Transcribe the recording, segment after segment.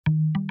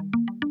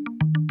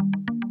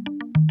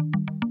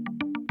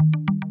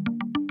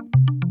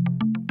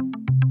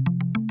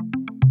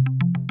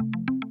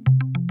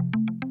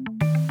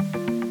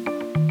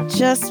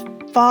just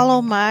follow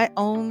my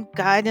own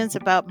guidance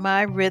about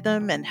my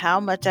rhythm and how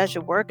much I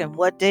should work and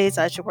what days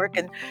I should work.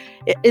 And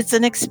it's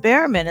an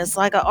experiment. It's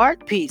like an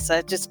art piece.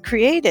 I just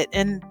create it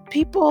and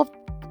people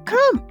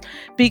come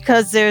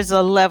because there's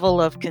a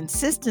level of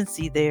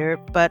consistency there.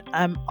 But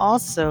I'm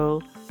also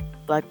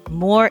like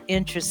more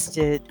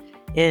interested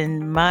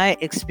in my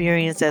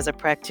experience as a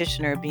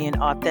practitioner being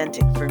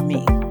authentic for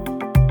me.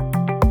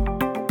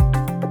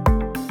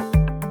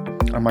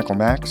 I'm Michael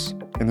Max,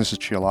 and this is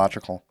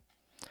Qiological.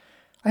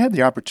 I had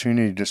the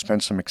opportunity to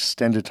spend some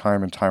extended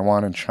time in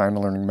Taiwan and China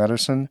learning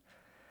medicine.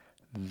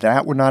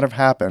 That would not have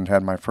happened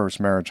had my first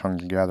marriage hung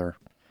together.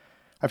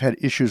 I've had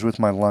issues with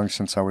my lungs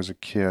since I was a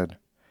kid.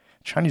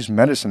 Chinese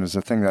medicine is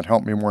the thing that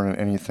helped me more than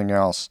anything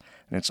else,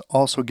 and it's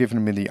also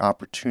given me the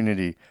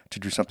opportunity to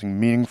do something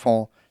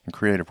meaningful and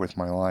creative with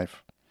my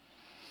life.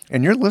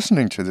 And you're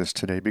listening to this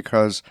today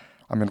because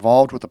I'm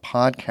involved with a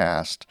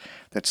podcast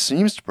that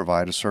seems to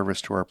provide a service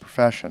to our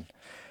profession.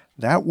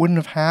 That wouldn't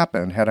have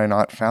happened had I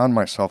not found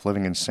myself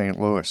living in St.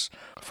 Louis,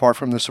 far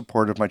from the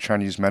support of my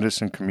Chinese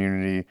medicine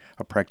community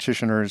of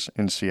practitioners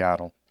in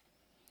Seattle.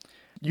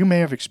 You may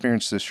have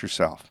experienced this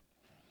yourself.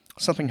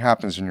 Something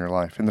happens in your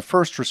life, and the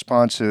first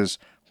response is,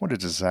 what a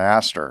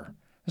disaster.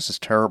 This is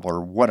terrible,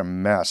 or what a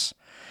mess.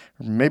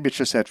 Or maybe it's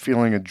just that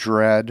feeling of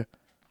dread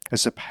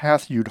as the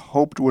path you'd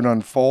hoped would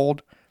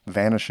unfold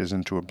vanishes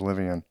into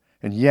oblivion.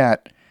 And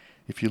yet,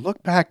 if you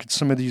look back at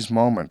some of these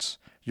moments,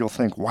 you'll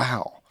think,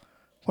 wow,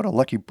 what a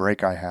lucky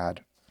break I had.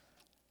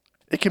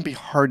 It can be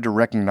hard to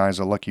recognize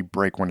a lucky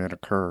break when it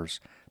occurs,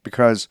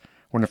 because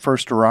when it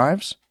first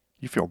arrives,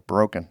 you feel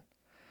broken.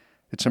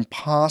 It's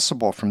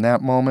impossible from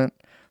that moment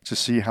to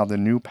see how the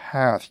new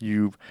path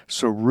you've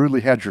so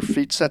rudely had your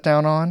feet set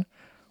down on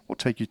will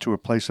take you to a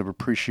place of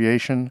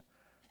appreciation,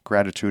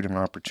 gratitude, and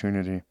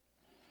opportunity.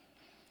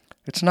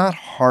 It's not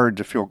hard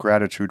to feel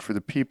gratitude for the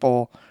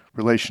people,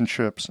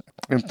 relationships,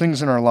 and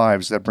things in our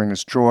lives that bring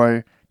us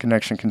joy,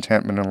 connection,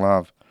 contentment, and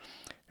love.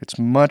 It's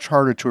much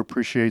harder to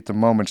appreciate the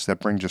moments that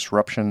bring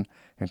disruption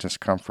and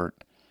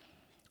discomfort.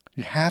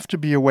 You have to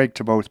be awake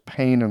to both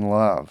pain and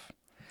love.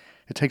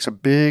 It takes a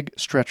big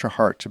stretch of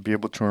heart to be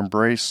able to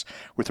embrace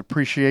with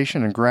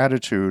appreciation and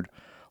gratitude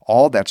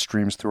all that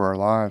streams through our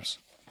lives.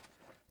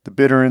 The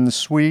bitter and the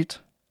sweet,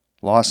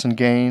 loss and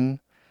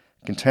gain,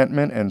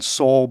 contentment and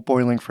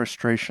soul-boiling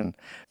frustration.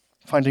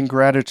 Finding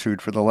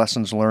gratitude for the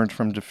lessons learned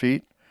from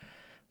defeat.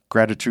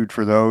 Gratitude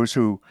for those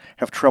who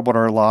have troubled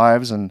our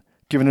lives and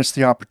given us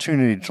the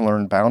opportunity to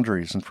learn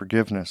boundaries and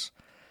forgiveness.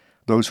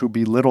 Those who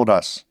belittled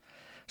us,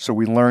 so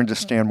we learned to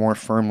stand more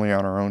firmly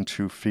on our own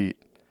 2 feet.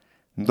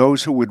 And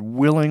those who would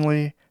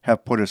willingly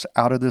have put us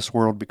out of this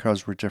world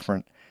because we're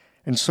different.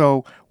 And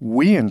so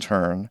we, in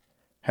turn,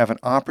 have an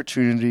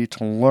opportunity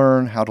to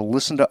learn how to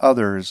listen to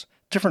others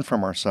different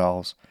from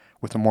ourselves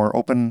with a more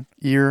open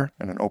ear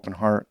and an open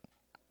heart.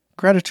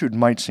 Gratitude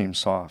might seem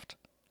soft.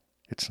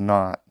 It's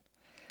not.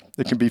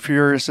 It can be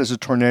furious as a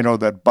tornado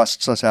that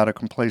busts us out of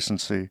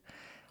complacency.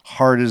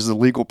 Hard as the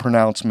legal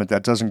pronouncement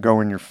that doesn't go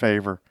in your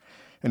favor.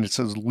 And it's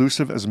as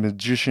elusive as a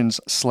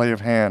magician's sleight of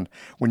hand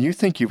when you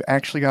think you've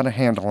actually got a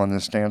handle on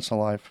this dance of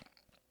life.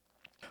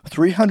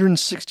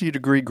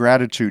 360-degree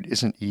gratitude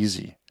isn't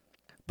easy,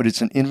 but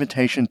it's an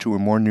invitation to a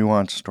more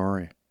nuanced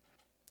story.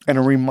 And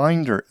a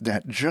reminder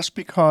that just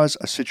because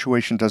a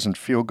situation doesn't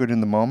feel good in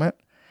the moment,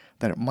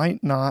 that it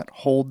might not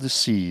hold the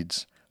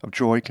seeds of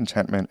joy,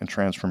 contentment, and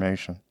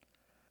transformation.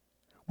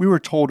 We were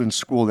told in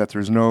school that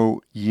there's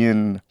no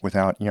yin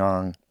without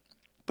yang.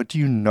 But do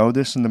you know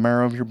this in the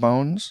marrow of your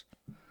bones?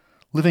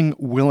 Living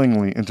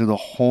willingly into the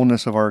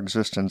wholeness of our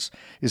existence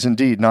is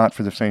indeed not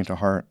for the faint of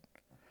heart.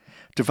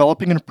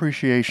 Developing an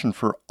appreciation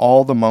for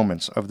all the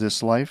moments of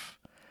this life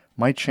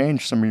might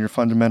change some of your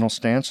fundamental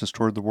stances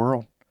toward the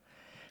world.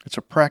 It's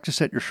a practice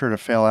that you're sure to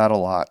fail at a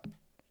lot.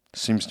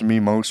 Seems to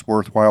me most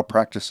worthwhile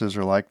practices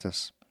are like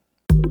this.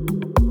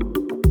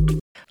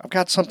 I've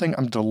got something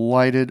I'm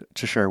delighted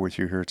to share with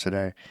you here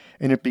today,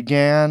 and it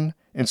began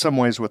in some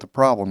ways with a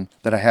problem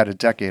that I had a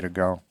decade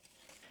ago.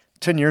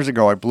 10 years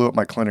ago, I blew up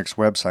my clinic's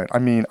website.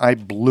 I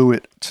blew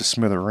it to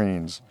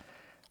smithereens.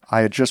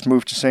 I had just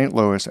moved to St.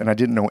 Louis, and I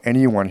didn't know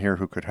anyone here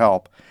who could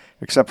help,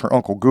 except for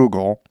Uncle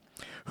Google,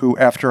 who,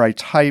 after I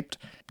typed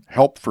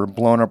help for a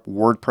blown-up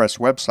WordPress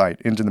website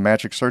into the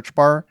magic search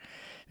bar,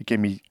 it gave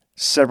me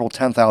several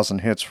 10,000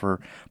 hits for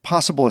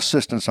possible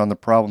assistance on the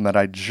problem that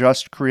I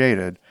just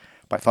created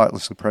by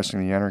thoughtlessly pressing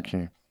the enter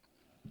key.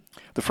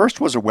 The first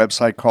was a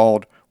website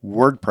called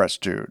WordPress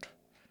Dude.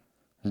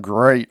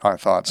 Great, I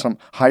thought. Some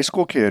high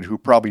school kid who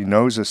probably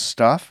knows his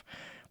stuff,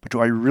 but do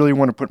I really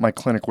want to put my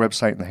clinic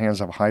website in the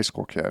hands of a high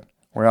school kid?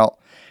 Well,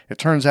 it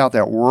turns out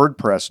that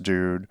WordPress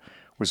Dude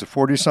was a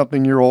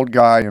 40-something-year-old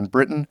guy in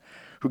Britain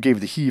who gave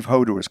the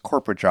heave-ho to his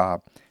corporate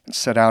job and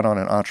set out on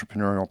an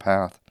entrepreneurial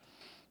path.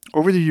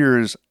 Over the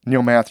years,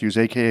 Neil Matthews,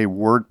 a.k.a.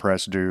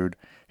 WordPress Dude,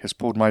 has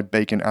pulled my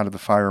bacon out of the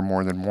fire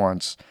more than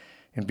once.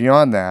 And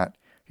beyond that,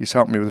 he's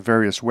helped me with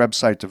various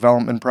website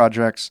development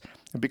projects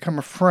and become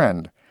a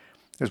friend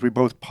as we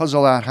both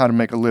puzzle out how to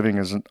make a living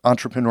as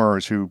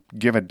entrepreneurs who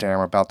give a damn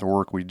about the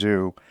work we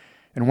do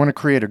and want to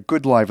create a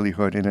good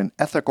livelihood in an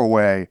ethical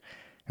way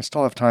and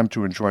still have time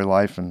to enjoy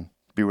life and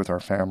be with our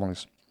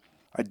families.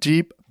 A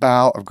deep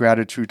bow of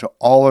gratitude to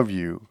all of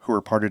you who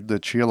are part of the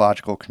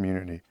Qiological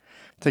community.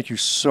 Thank you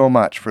so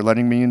much for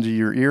letting me into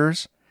your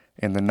ears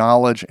and the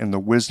knowledge and the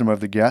wisdom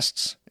of the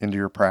guests into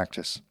your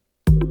practice.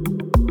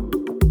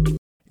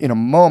 In a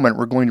moment,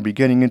 we're going to be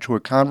getting into a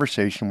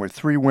conversation with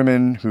three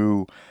women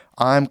who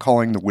I'm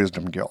calling the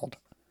Wisdom Guild.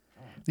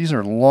 These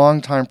are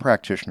longtime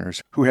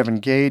practitioners who have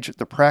engaged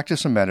the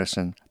practice of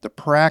medicine, the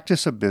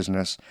practice of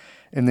business,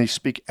 and they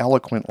speak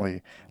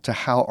eloquently to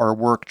how our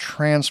work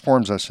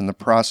transforms us in the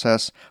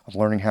process of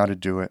learning how to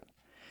do it.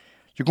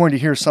 You're going to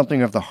hear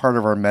something of the heart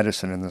of our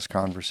medicine in this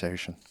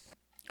conversation.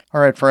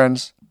 All right,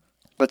 friends,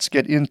 let's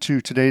get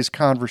into today's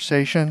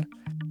conversation,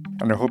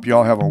 and I hope you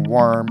all have a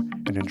warm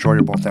and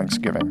enjoyable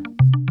Thanksgiving.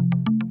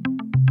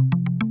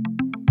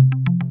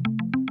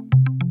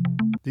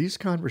 These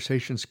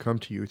conversations come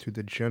to you through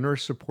the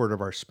generous support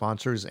of our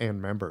sponsors and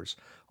members.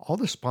 All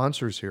the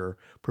sponsors here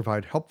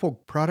provide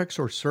helpful products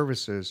or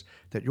services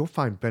that you'll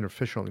find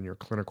beneficial in your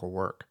clinical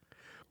work.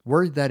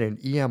 Worried that an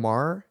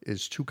EMR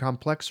is too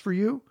complex for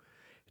you?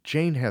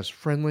 Jane has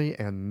friendly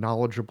and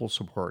knowledgeable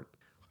support.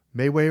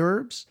 Mayway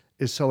Herbs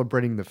is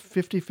celebrating the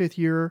 55th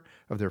year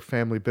of their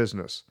family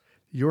business.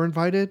 You're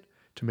invited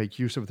to make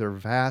use of their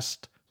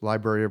vast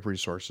library of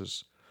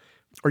resources.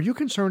 Are you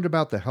concerned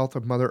about the health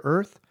of Mother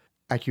Earth?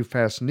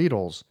 AccuFast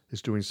Needles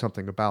is doing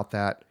something about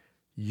that.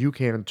 You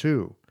can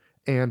too.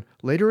 And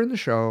later in the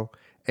show,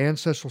 Ann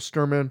Cecil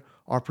Sturman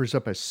offers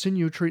up a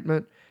sinew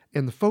treatment,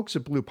 and the folks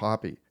at Blue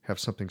Poppy have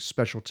something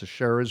special to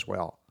share as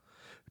well.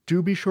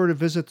 Do be sure to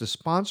visit the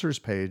sponsors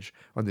page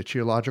on the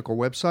Qiological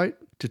website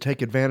to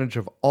take advantage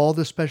of all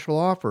the special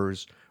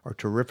offers our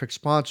terrific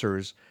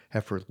sponsors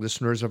have for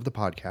listeners of the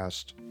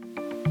podcast.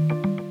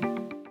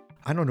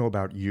 I don't know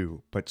about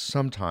you, but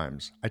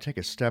sometimes I take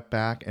a step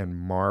back and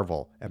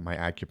marvel at my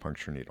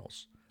acupuncture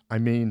needles. I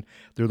mean,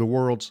 they're the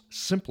world's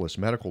simplest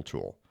medical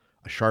tool.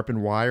 A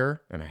sharpened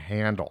wire and a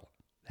handle.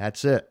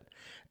 That's it.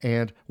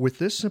 And with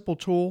this simple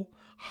tool,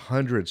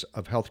 hundreds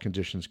of health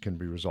conditions can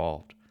be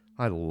resolved.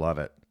 I love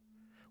it.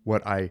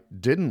 What I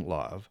didn't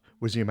love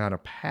was the amount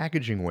of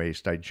packaging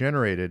waste I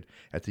generated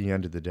at the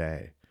end of the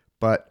day.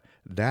 But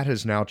that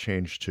has now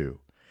changed too.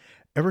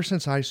 Ever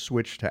since I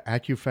switched to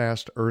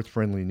AccuFast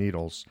earth-friendly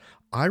needles,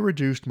 I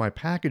reduced my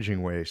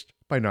packaging waste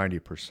by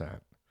 90%.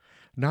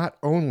 Not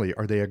only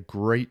are they a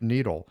great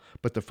needle,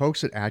 but the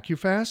folks at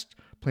AccuFast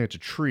plant a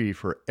tree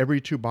for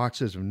every 2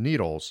 boxes of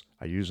needles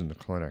I use in the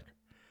clinic.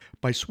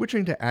 By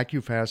switching to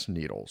AccuFast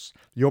needles,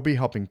 you'll be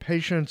helping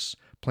patients,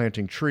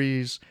 planting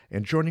trees,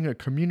 and joining a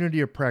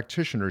community of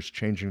practitioners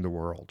changing the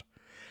world.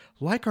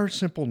 Like our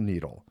simple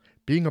needle,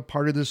 being a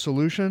part of the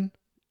solution,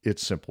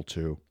 it's simple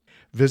too.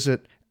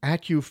 Visit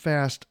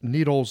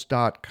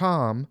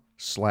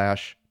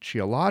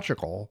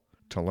AccuFastNeedles.com/Qiological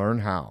to learn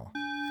how.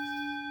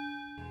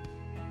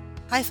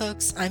 Hi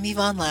folks, I'm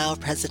Yvonne Lau,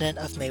 president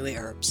of Mayway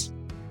Herbs.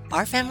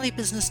 Our family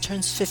business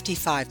turns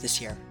 55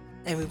 this year,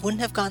 and we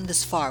wouldn't have gotten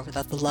this far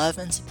without the love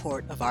and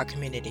support of our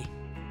community.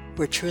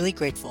 We're truly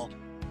grateful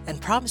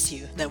and promise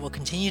you that we'll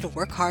continue to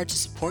work hard to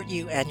support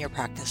you and your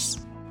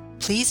practice.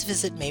 Please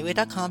visit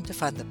Mayway.com to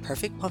find the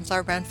perfect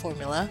Plumflower brand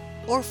formula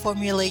or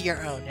formulate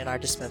your own in our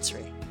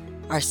dispensary.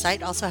 Our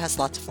site also has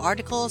lots of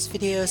articles,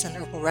 videos, and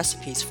herbal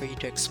recipes for you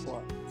to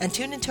explore. And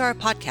tune into our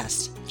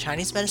podcast,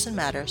 Chinese Medicine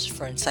Matters,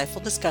 for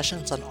insightful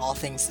discussions on all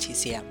things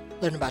TCM.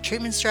 Learn about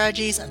treatment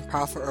strategies and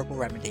powerful herbal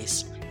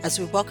remedies. As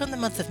we welcome the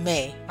month of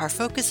May, our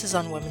focus is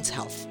on women's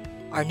health.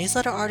 Our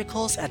newsletter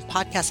articles and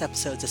podcast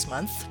episodes this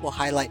month will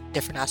highlight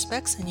different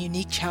aspects and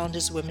unique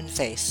challenges women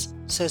face,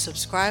 so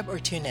subscribe or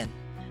tune in.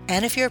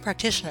 And if you're a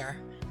practitioner,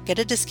 get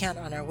a discount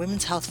on our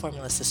women's health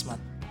formulas this month.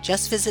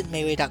 Just visit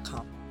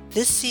Mayway.com.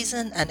 This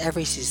season and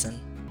every season,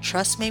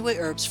 trust Mayway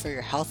Herbs for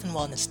your health and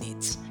wellness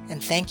needs,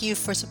 and thank you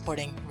for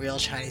supporting Real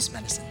Chinese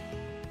Medicine.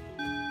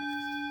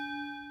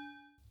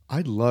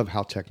 I love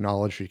how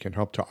technology can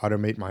help to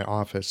automate my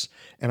office,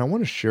 and I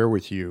want to share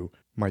with you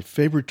my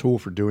favorite tool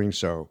for doing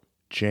so,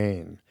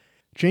 Jane.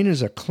 Jane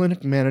is a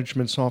clinic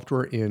management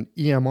software in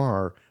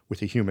EMR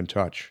with a human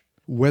touch.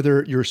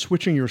 Whether you're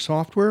switching your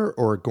software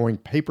or going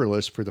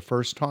paperless for the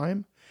first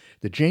time,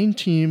 the Jane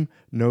team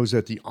knows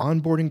that the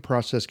onboarding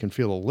process can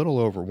feel a little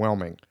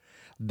overwhelming.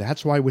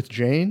 That's why with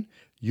Jane,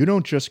 you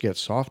don't just get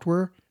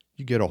software,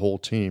 you get a whole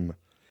team.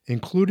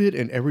 Included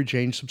in every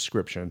Jane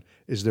subscription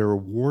is their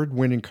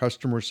award-winning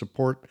customer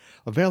support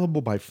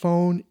available by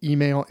phone,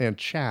 email, and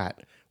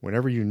chat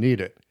whenever you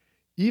need it,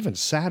 even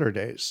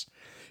Saturdays.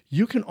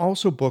 You can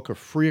also book a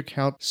free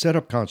account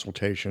setup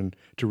consultation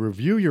to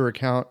review your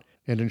account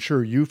and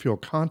ensure you feel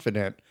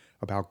confident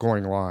about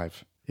going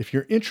live. If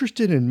you're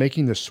interested in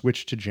making the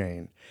switch to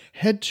Jane,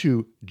 head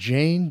to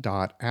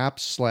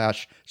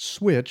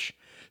jane.app/switch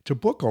to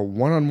book a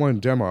one-on-one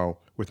demo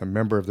with a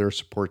member of their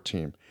support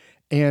team.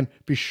 And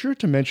be sure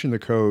to mention the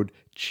code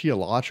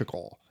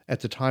Qiological at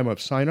the time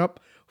of sign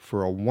up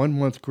for a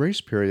 1-month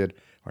grace period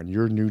on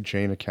your new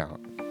Jane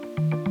account.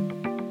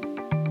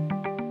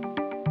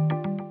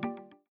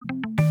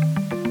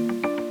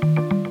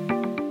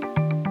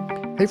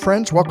 Hey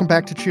friends, welcome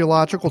back to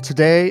Geological.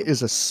 Today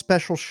is a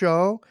special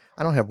show.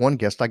 I don't have one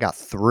guest, I got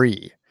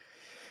three.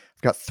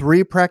 I've got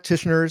three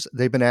practitioners.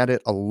 They've been at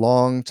it a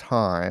long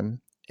time.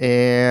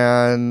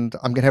 And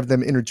I'm going to have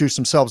them introduce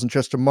themselves in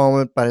just a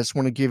moment, but I just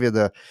want to give you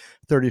the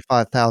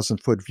 35,000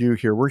 foot view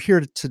here. We're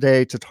here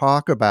today to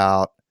talk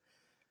about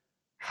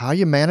how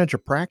you manage a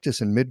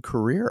practice in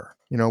mid-career.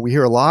 You know, we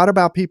hear a lot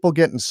about people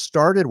getting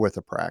started with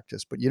a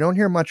practice, but you don't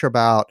hear much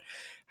about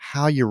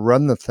how you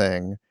run the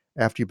thing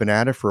after you've been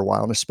at it for a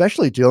while, and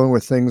especially dealing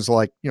with things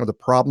like, the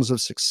problems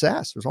of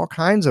success. There's all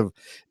kinds of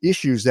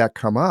issues that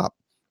come up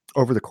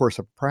over the course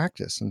of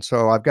practice. And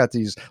so I've got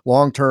these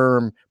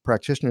long-term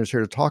practitioners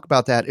here to talk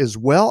about that, as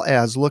well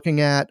as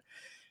looking at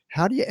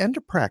how do you end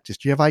a practice?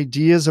 Do you have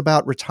ideas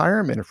about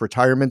retirement, if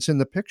retirement's in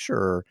the picture,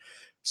 or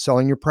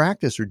selling your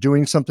practice or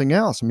doing something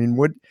else? I mean,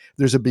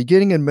 there's a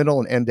beginning and middle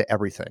and end to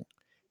everything.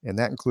 And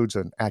that includes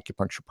an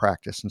acupuncture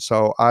practice. And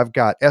so I've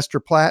got Esther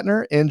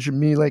Plattner and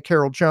Jamila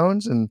Carroll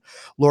Jones and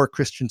Laura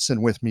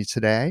Christensen with me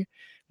today.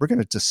 We're going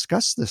to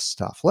discuss this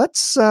stuff. Let's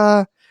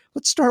start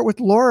with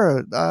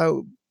Laura.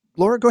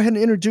 Laura, go ahead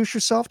and introduce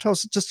yourself. Tell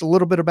us just a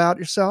little bit about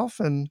yourself,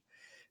 and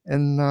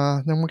then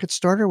we'll get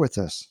started with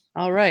this.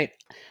 All right.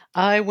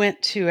 I went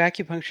to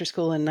acupuncture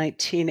school in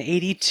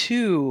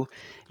 1982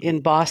 in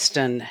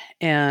Boston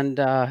and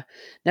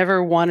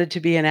never wanted to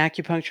be an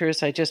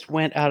acupuncturist. I just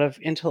went out of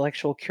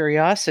intellectual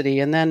curiosity.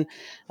 And then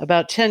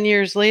about 10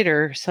 years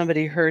later,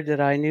 somebody heard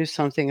that I knew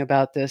something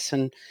about this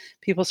and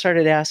people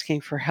started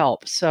asking for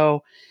help.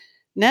 So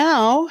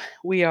now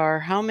we are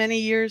how many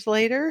years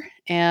later?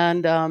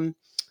 And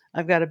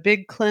I've got a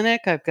big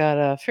clinic. I've got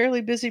a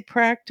fairly busy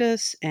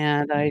practice,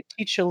 and I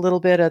teach a little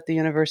bit at the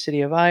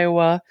University of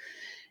Iowa,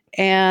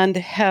 and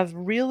have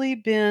really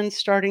been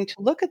starting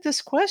to look at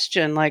this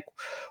question, like,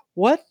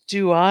 what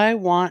do I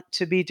want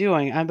to be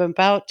doing? I'm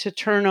about to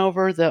turn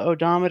over the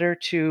odometer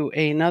to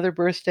another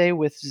birthday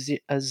with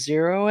a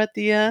 0 at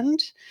the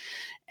end.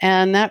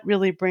 And that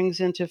really brings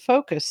into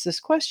focus this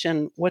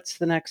question, what's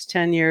the next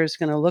 10 years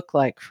going to look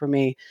like for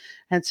me?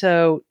 And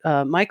so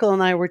Michael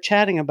and I were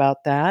chatting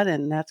about that,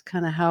 and that's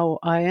kind of how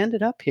I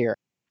ended up here.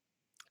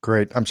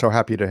 Great. I'm so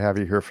happy to have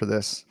you here for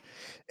this.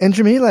 And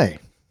Jamila.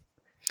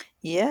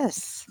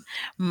 Yes,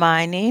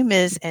 my name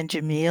is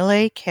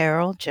Jamila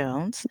Carroll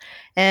Jones,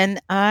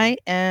 and I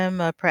am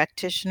a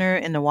practitioner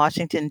in the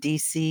Washington,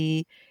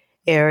 D.C.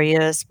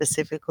 area,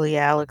 specifically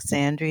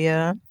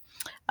Alexandria.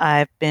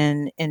 I've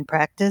been in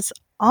practice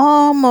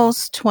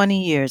almost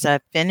 20 years. I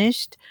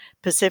finished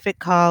Pacific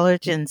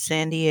College in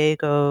San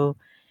Diego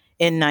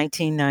in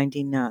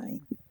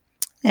 1999.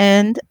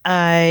 And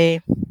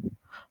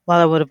while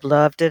I would have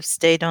loved to have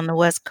stayed on the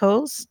West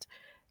Coast,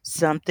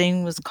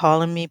 something was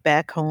calling me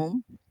back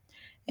home.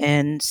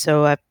 And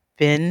so I've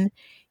been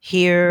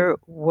here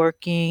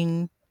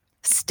working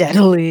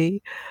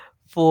steadily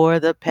for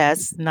the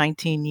past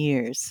 19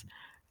 years.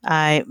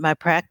 My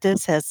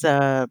practice has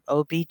a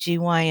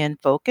OBGYN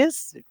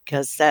focus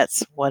because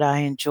that's what I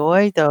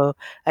enjoy, though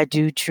I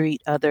do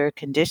treat other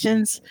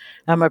conditions.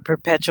 I'm a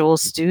perpetual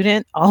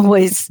student,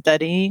 always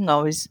studying,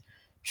 always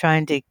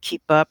trying to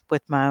keep up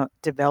with my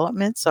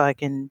development so I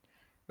can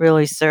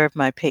really serve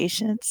my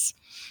patients.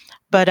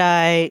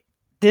 But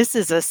this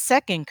is a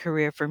second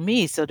career for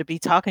me. So to be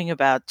talking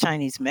about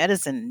Chinese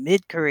medicine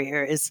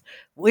mid-career is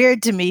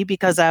weird to me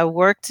because I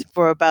worked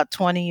for about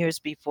 20 years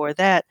before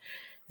that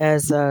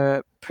as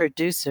a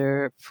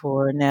producer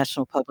for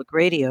National Public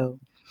Radio.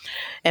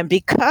 And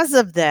because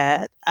of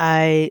that,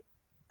 I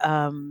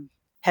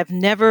have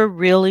never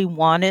really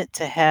wanted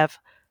to have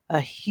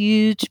a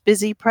huge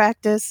busy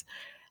practice.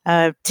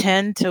 I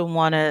tend to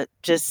want to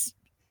just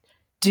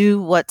do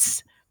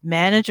what's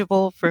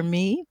manageable for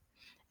me.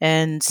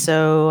 And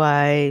so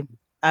I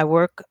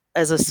work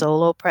as a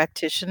solo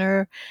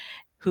practitioner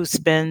who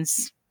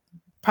spends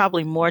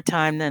probably more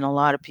time than a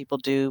lot of people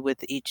do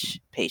with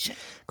each patient.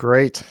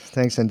 Great.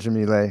 Thanks,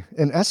 Jamila.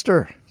 And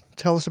Esther,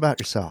 tell us about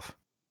yourself.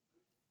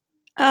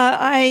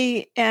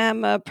 I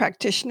am a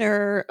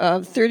practitioner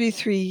of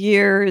 33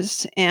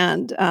 years.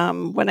 And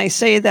when I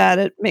say that,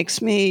 it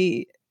makes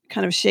me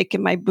kind of shake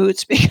in my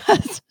boots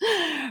because,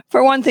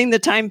 for one thing, the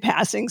time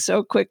passing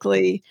so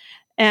quickly.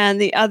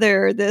 And the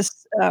other,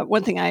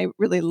 one thing I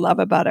really love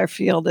about our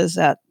field is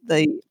that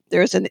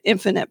there's an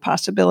infinite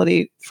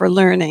possibility for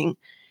learning.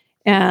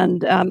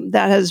 And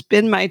that has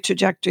been my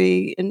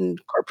trajectory,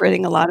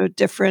 incorporating a lot of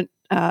different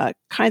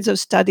kinds of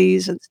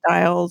studies and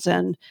styles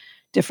and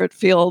different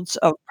fields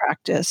of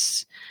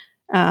practice.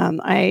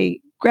 I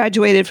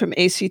graduated from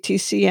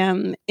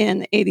ACTCM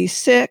in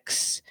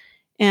 '86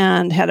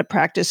 and had a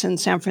practice in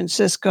San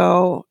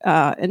Francisco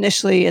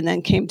initially, and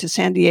then came to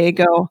San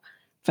Diego,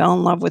 fell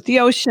in love with the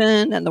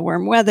ocean and the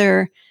warm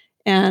weather,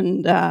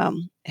 and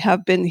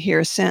have been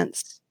here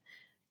since.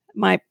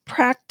 My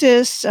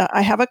practice,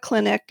 I have a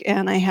clinic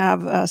and I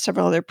have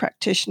several other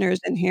practitioners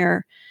in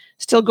here,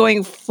 still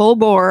going full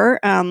bore,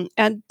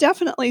 and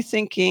definitely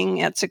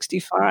thinking at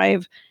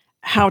 65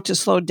 how to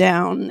slow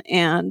down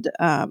and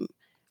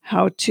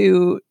how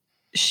to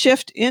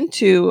shift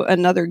into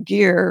another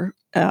gear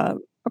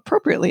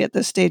appropriately at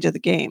this stage of the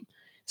game.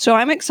 So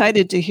I'm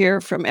excited to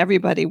hear from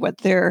everybody what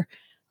their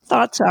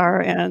thoughts are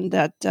and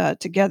that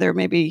together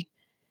maybe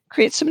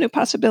create some new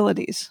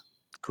possibilities.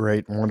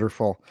 Great,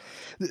 wonderful.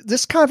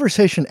 This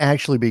conversation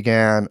actually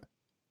began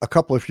a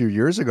couple of few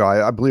years ago.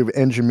 I believe,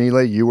 and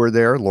Jamila, you were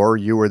there.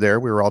 Laura, you were there.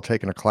 We were all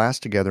taking a class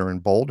together in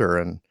Boulder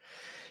and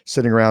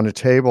sitting around a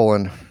table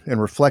and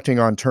reflecting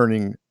on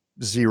turning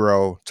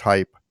zero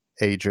type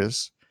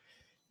ages.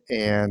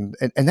 And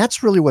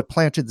that's really what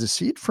planted the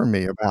seed for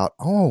me about,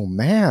 oh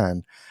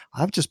man,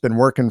 I've just been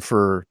working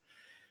for,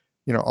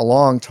 a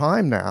long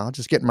time now,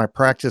 just getting my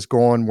practice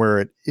going where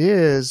it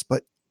is,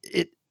 but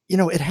it,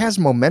 it has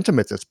momentum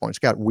at this point. It's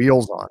got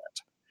wheels on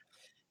it.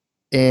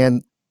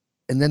 And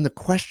then the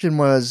question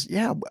was,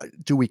 yeah,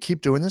 do we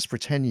keep doing this for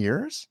 10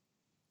 years?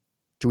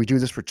 Do we do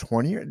this for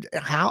 20 years?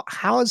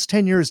 How is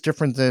 10 years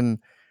different than,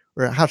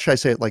 or how should I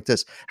say it like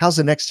this? How's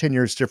the next 10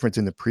 years different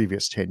than the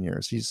previous 10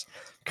 years? These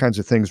kinds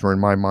of things were in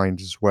my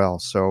mind as well.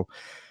 So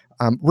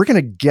we're going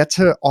to get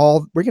to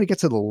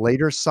the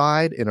later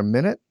side in a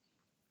minute.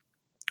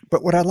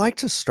 But what I'd like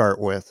to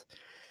start with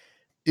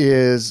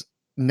is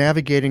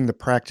navigating the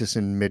practice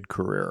in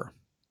mid-career.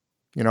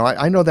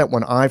 I know that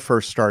when I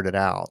first started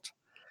out,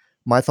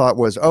 my thought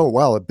was, oh,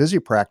 well, a busy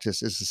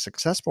practice is a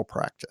successful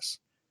practice.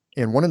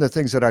 And one of the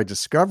things that I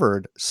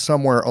discovered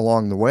somewhere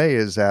along the way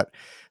is that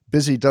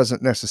busy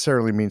doesn't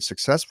necessarily mean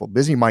successful.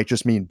 Busy might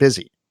just mean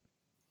busy.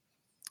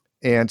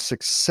 And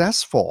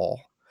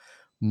successful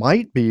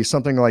might be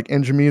something like,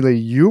 Jamila,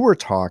 you were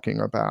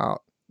talking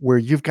about, where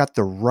you've got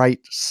the right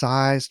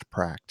sized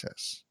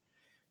practice.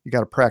 You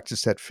got a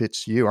practice that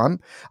fits you. I'm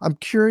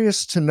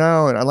curious to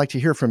know, and I'd like to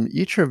hear from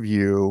each of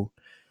you,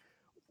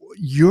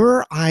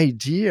 your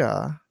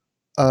idea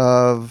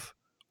of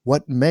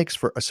what makes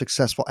for a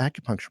successful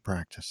acupuncture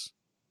practice.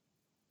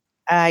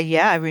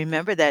 Yeah, I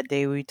remember that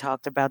day we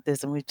talked about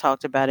this, and we've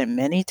talked about it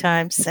many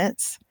times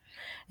since.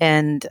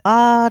 And a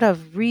lot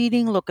of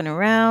reading, looking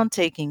around,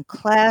 taking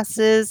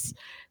classes,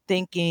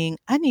 thinking,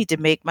 I need to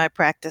make my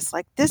practice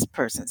like this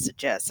person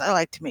suggests. I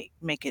like to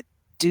make it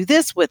do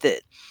this with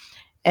it.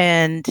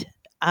 And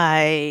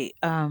I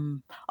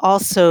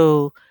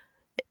also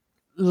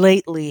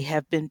lately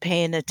have been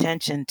paying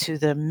attention to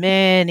the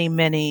many,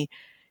 many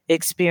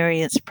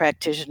experienced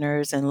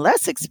practitioners and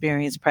less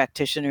experienced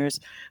practitioners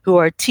who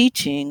are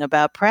teaching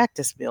about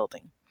practice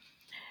building.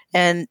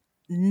 And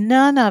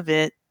none of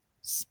it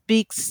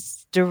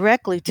speaks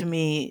directly to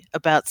me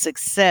about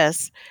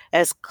success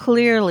as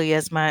clearly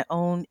as my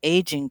own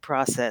aging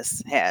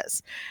process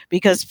has.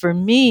 Because for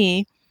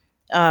me,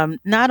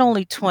 not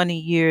only 20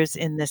 years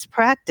in this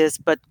practice,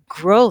 but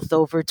growth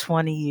over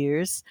 20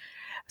 years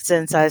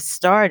since I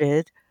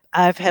started,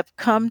 I have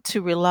come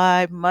to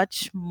rely with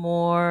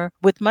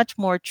much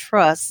more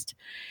trust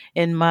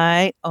in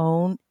my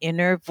own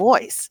inner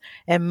voice.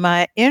 And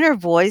my inner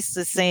voice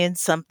is saying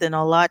something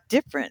a lot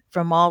different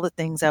from all the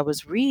things I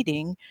was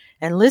reading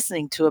and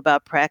listening to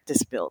about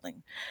practice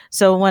building.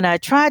 So when I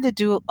tried to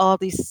do all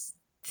these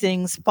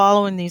things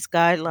following these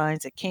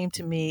guidelines that came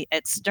to me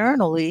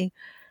externally,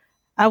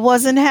 I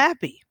wasn't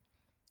happy.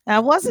 I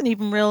wasn't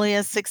even really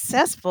as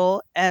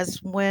successful as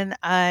when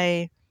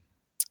I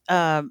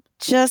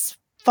just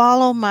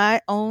follow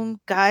my own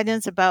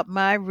guidance about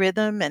my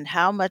rhythm and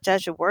how much I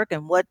should work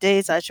and what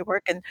days I should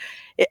work. And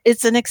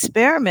it's an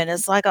experiment.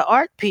 It's like an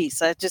art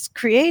piece. I just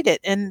create it,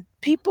 and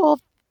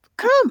people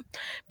come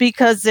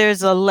because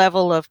there's a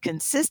level of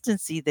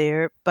consistency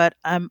there. But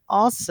I'm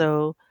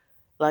also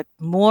like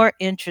more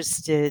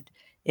interested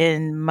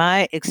in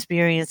my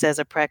experience as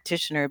a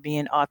practitioner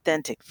being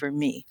authentic for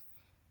me.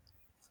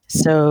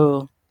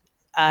 So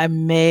I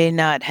may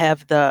not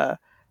have the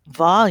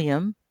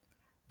volume,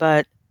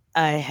 but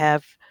I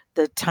have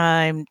the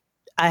time.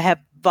 I have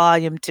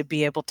volume to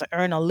be able to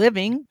earn a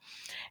living,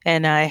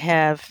 and I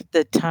have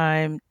the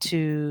time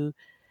to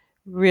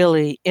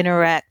really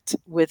interact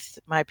with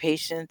my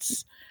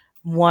patients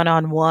one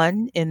on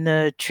one in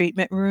the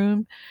treatment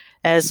room,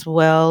 as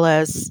well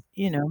as,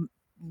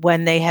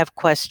 when they have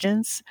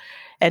questions,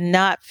 and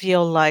not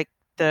feel like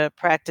the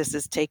practice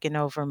is taking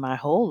over my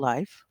whole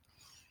life.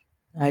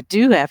 I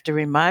do have to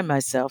remind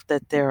myself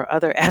that there are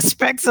other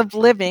aspects of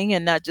living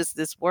and not just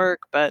this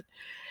work, but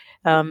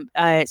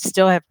I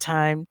still have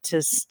time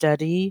to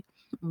study.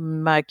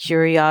 My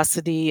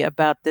curiosity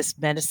about this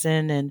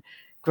medicine and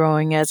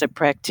growing as a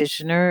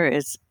practitioner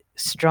is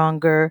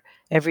stronger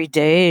every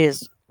day,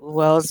 as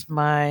well as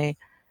my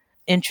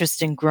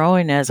interest in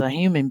growing as a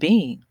human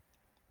being,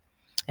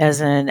 as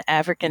an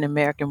African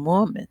American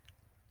woman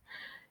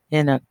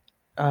in a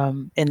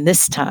in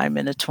this time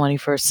in the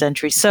 21st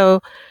century.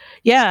 So,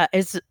 yeah,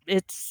 it's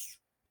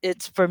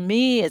for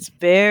me. It's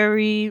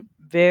very,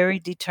 very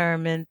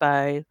determined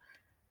by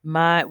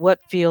what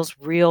feels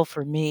real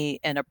for me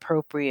and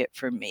appropriate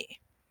for me.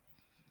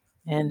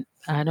 And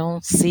I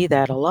don't see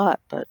that a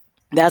lot, but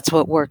that's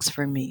what works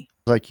for me.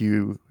 Like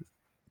you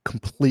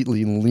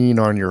completely lean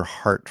on your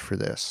heart for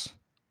this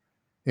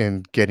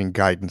and getting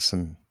guidance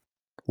and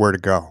where to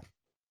go,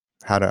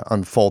 how to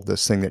unfold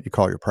this thing that you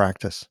call your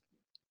practice.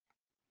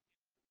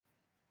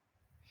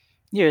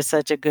 You're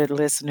such a good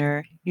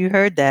listener. You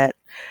heard that.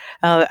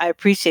 I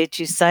appreciate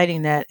you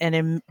citing that. And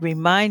it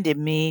reminded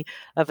me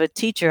of a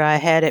teacher I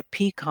had at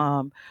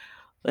PCOM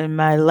in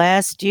my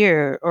last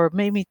year or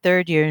maybe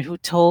third year who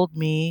told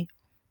me,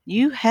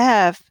 you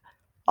have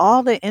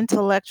all the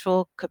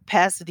intellectual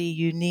capacity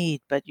you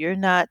need, but you're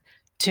not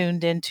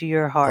tuned into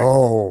your heart.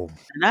 Oh,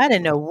 And I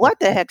didn't know what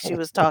the heck she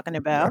was talking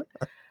about,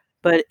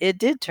 but it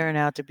did turn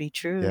out to be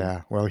true.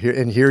 yeah. Well,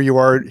 here you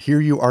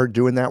are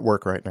doing that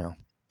work right now.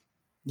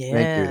 Thank you.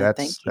 Yeah,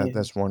 That's thank you.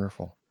 that's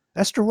wonderful.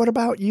 Esther, what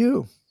about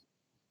you?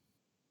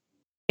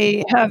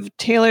 I have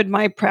tailored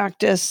my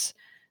practice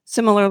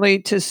similarly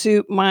to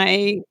suit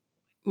my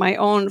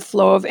own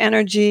flow of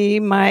energy,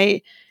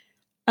 my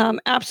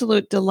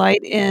absolute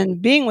delight in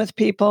being with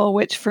people,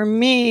 which for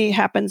me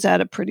happens at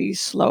a pretty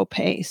slow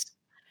pace.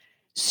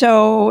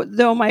 So,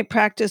 though my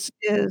practice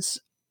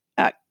is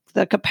at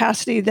the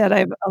capacity that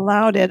I've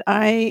allowed it,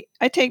 I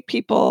take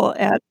people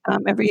at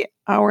every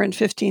hour and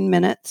 15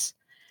 minutes.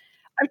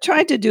 I've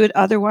tried to do it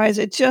otherwise,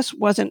 it just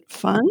wasn't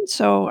fun,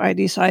 so I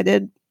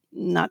decided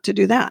not to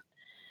do that.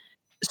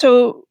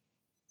 So,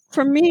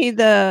 for me,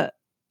 there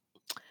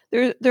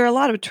are a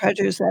lot of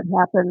treasures that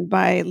happen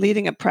by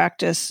leading a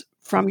practice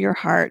from your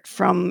heart,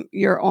 from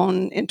your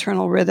own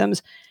internal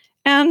rhythms,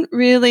 and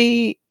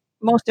really,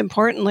 most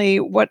importantly,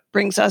 what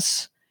brings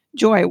us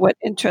joy, what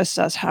interests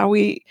us, how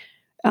we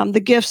the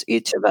gifts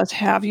each of us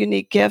have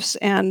unique gifts,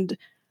 and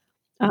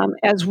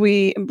as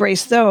we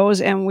embrace those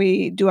and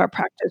we do our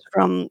practice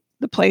from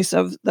the place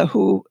of the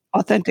who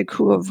authentic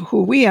who of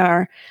who we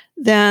are,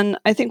 then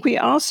I think we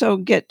also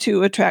get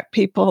to attract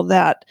people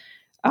that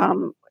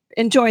um,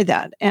 enjoy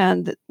that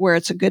and where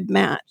it's a good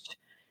match.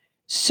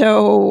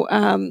 So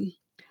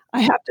I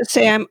have to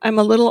say I'm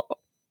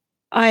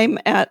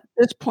at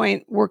this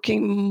point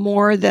working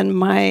more than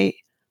my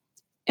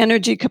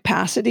energy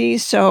capacity,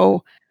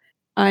 so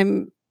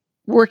I'm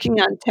working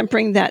on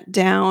tempering that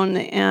down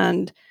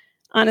and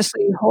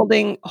honestly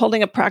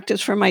holding a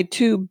practice for my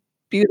 2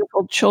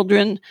 beautiful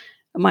children,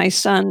 my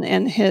son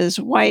and his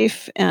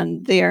wife,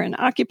 and they are in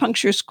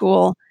acupuncture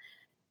school.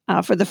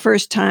 For the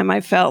first time,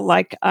 I felt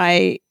like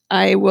I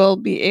will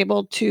be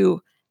able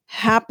to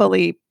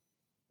happily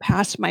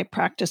pass my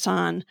practice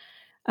on.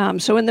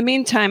 So in the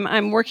meantime,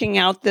 I'm working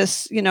out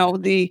this,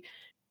 the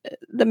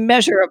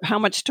measure of how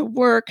much to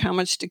work, how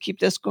much to keep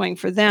this going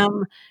for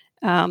them.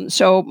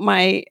 So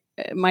my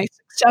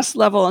success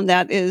level in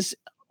that is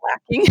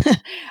lacking.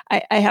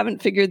 I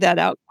haven't figured that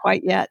out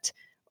quite yet.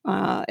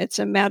 It's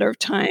a matter of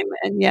time,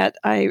 and yet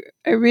I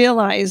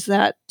realize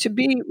that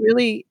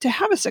to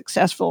have a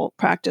successful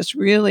practice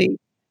really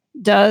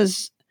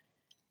does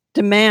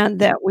demand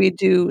that we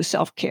do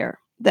self care,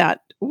 that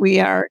we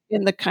are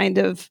in the kind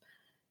of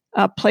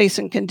place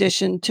and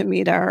condition to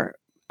meet our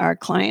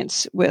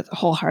clients with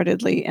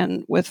wholeheartedly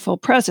and with full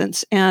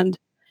presence. And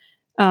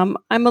I'm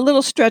a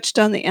little stretched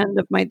on the end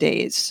of my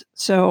days,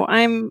 so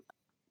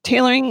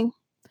tailoring.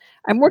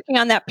 I'm working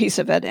on that piece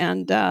of it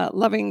and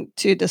loving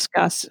to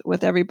discuss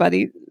with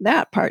everybody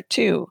that part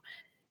too.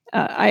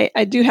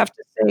 I do have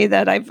to say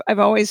that I've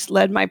always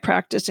led my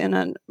practice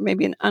in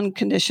maybe an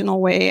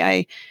unconditional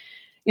way.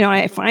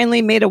 I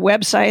finally made a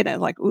website. I'm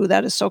like, "Ooh,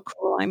 that is so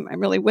cool. I'm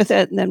really with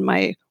it." And then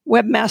my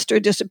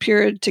webmaster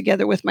disappeared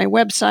together with my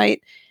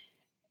website.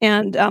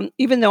 And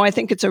even though I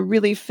think it's a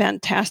really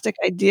fantastic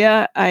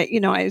idea,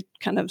 I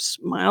kind of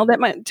smiled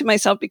to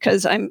myself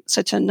because I'm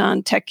such a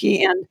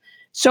non-techie, and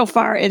so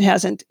far it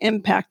hasn't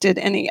impacted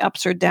any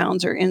ups or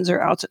downs or ins or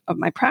outs of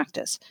my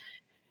practice.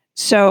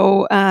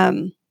 So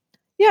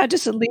yeah,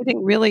 just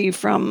leading really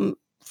from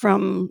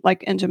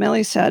like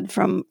Anjameli said,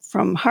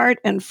 from heart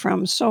and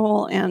from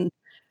soul, and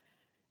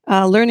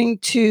learning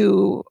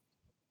to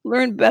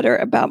learn better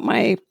about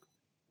my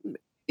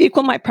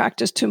equal my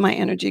practice to my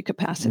energy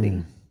capacity.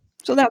 Mm.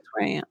 So that's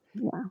where I am.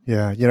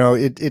 Yeah. Yeah,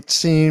 it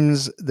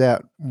seems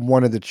that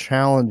one of the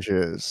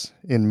challenges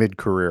in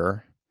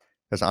mid-career,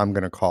 as I'm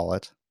gonna call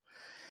it,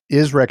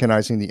 is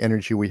recognizing the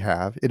energy we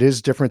have. It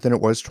is different than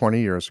it was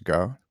 20 years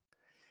ago,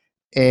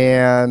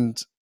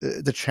 and,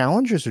 the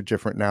challenges are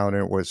different now than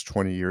it was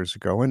 20 years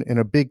ago, and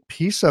a big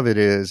piece of it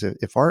is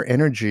if our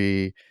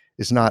energy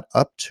is not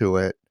up to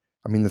it,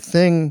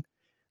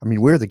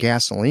 we're the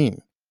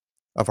gasoline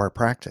of our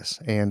practice,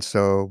 and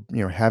so,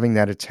 having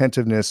that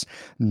attentiveness,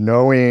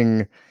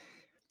 knowing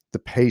the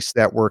pace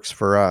that works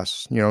for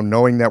us,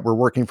 knowing that we're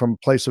working from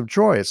a place of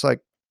joy. It's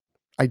like,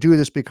 I do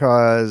this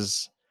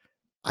because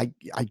I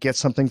get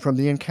something from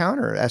the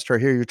encounter. Esther, I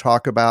hear you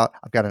talk about,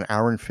 I've got an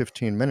hour and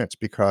 15 minutes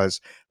because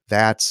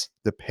that's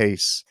the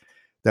pace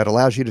that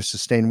allows you to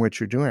sustain what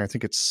you're doing. I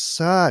think it's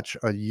such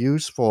a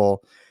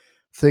useful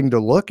thing to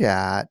look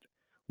at.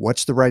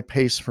 What's the right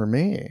pace for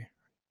me?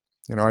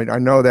 I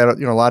know that,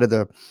 a lot of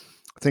the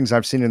things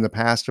I've seen in the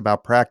past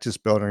about practice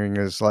building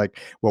is like,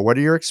 well, what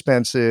are your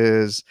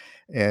expenses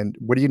and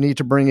what do you need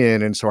to bring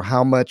in? And so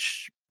how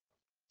much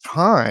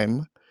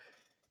time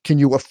can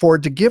you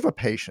afford to give a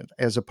patient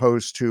as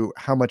opposed to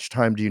how much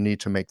time do you need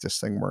to make this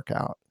thing work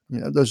out?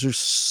 Those are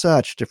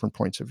such different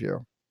points of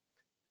view.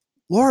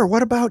 Laura,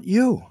 what about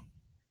you?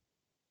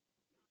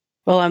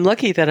 Well, I'm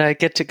lucky that I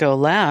get to go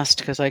last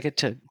because I get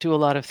to do a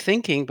lot of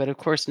thinking, but of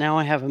course now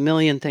I have a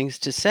million things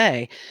to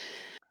say.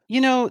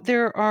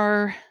 There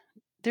are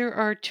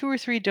two or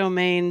three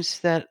domains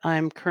that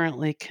I'm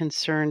currently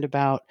concerned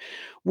about.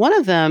 One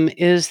of them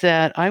is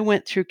that I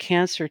went through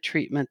cancer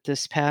treatment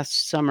this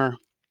past summer,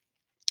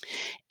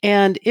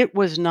 and it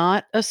was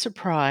not a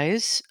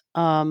surprise.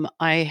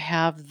 I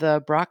have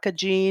the BRCA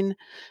gene.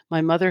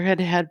 My mother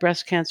had had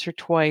breast cancer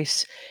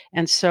twice,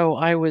 and so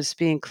I was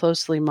being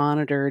closely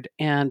monitored.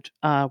 And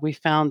we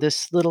found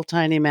this little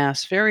tiny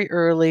mass very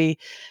early.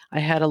 I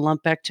had a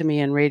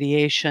lumpectomy and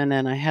radiation,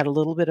 and I had a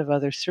little bit of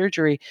other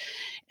surgery.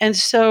 And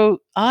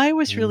so I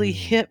was really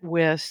hit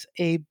with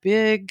a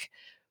big,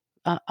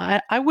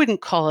 I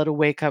wouldn't call it a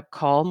wake up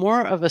call,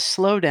 more of a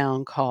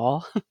slowdown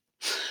call.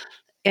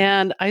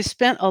 And I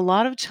spent a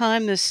lot of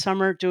time this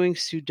summer doing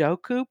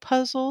Sudoku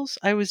puzzles.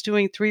 I was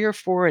doing 3 or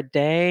 4 a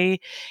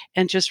day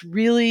and just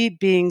really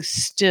being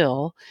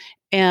still,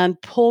 and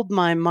pulled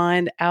my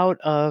mind out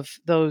of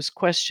those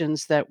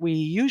questions that we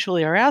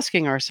usually are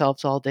asking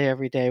ourselves all day,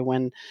 every day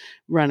when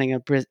running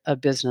a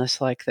business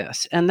like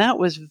this. And that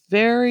was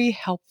very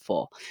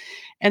helpful.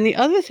 And the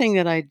other thing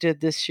that I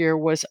did this year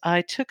was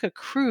I took a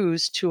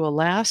cruise to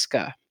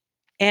Alaska.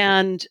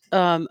 And,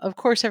 of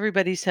course,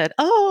 everybody said,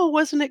 "Oh,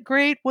 wasn't it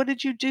great? What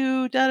did you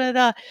do? Da da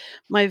da."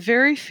 My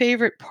very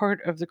favorite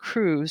part of the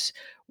cruise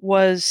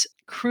was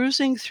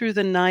cruising through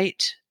the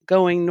night,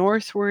 going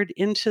northward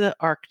into the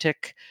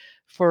Arctic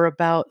for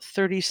about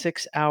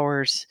 36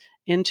 hours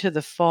into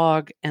the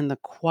fog and the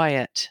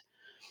quiet.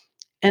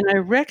 And I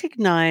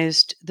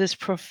recognized this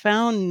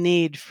profound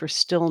need for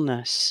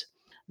stillness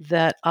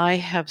that I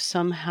have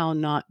somehow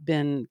not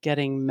been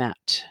getting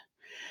met.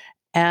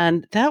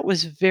 And that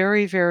was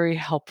very, very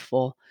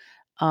helpful.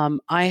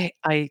 I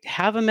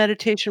have a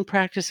meditation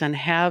practice and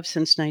have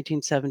since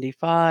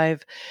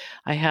 1975.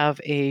 I have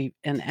an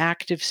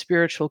active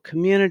spiritual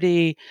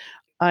community.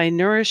 I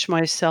nourish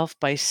myself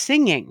by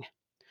singing.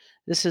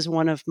 This is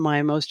one of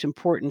my most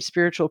important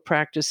spiritual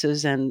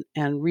practices and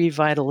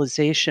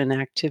revitalization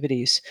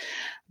activities.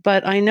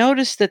 But I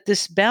noticed that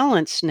this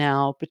balance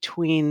now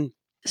between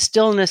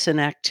stillness and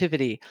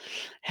activity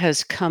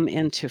has come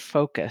into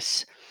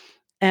focus,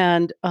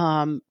 and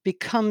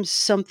becomes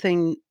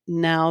something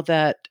now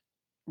that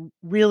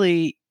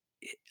really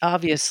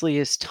obviously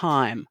is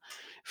time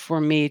for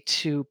me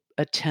to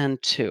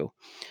attend to.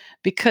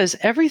 Because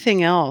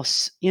everything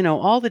else,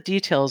 all the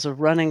details of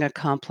running a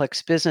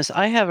complex business,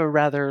 I have a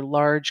rather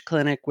large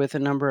clinic with a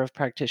number of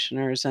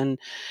practitioners, and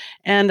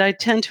I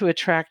tend to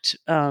attract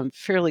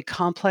fairly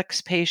complex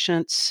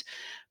patients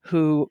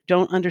who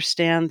don't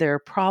understand their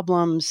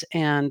problems,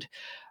 and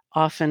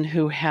often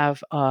who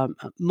have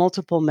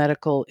multiple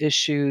medical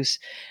issues.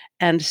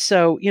 And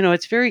so,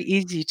 it's very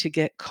easy to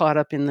get caught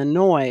up in the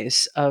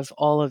noise of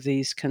all of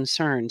these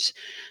concerns.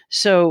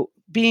 So,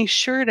 being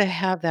sure to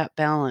have that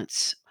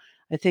balance,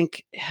 I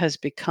think, has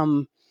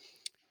become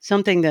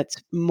something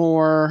that's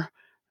more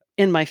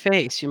in my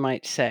face, you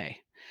might say.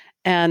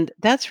 And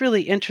that's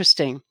really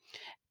interesting.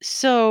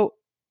 So,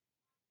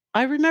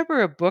 I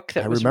remember a book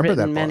I that was remember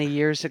written that many book.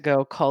 years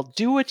ago called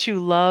Do What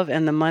You Love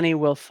and the Money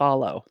Will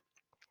Follow.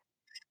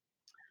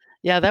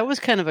 Yeah, that was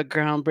kind of a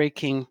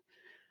groundbreaking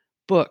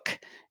book.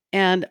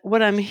 And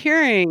what I'm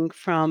hearing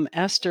from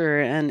Esther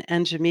and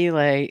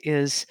Njamile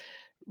is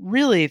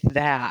really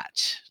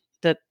that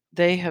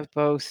they have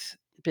both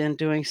been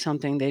doing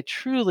something they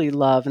truly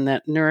love and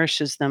that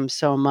nourishes them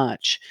so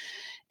much.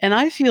 And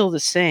I feel the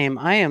same.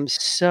 I am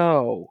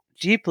so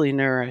deeply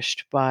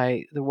nourished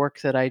by the work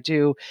that I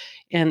do,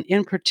 and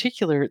in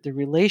particular, the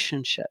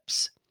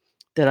relationships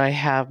that I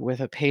have with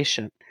a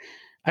patient.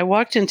 I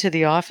walked into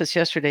the office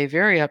yesterday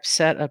very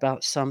upset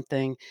about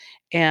something,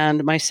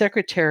 and my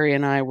secretary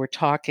and I were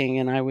talking,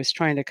 and I was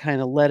trying to kind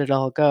of let it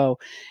all go.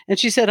 And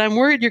she said, "I'm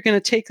worried you're going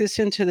to take this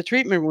into the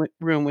treatment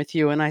room with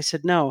you." And I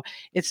said, "No,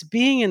 it's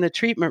being in the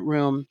treatment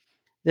room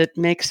that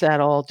makes that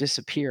all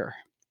disappear."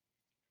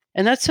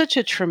 And that's such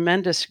a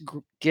tremendous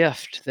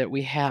gift that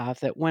we have,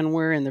 that when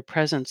we're in the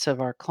presence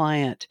of our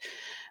client,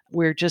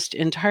 we're just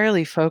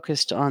entirely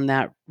focused on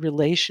that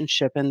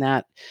relationship and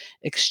that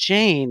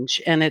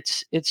exchange, and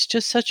it's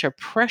just such a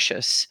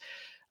precious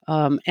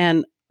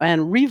and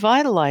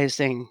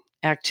revitalizing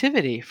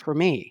activity for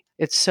me.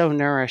 It's so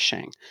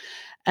nourishing.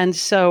 And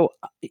so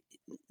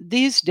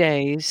these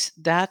days,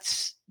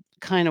 that's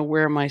kind of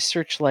where my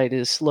searchlight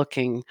is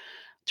looking,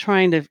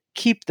 trying to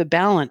keep the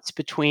balance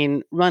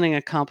between running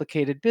a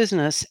complicated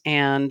business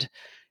and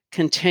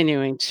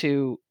continuing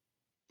to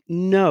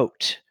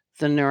note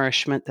the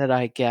nourishment that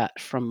I get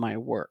from my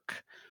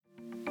work.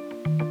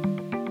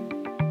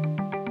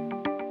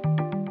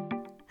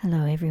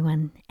 Hello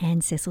everyone,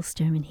 Anne Cecil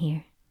Sturman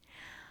here.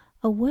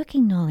 A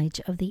working knowledge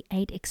of the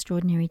 8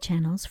 extraordinary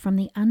channels from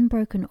the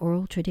unbroken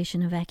oral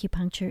tradition of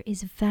acupuncture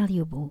is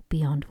valuable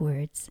beyond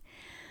words.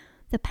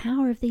 The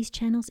power of these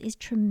channels is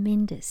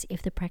tremendous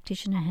if the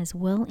practitioner has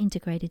well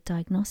integrated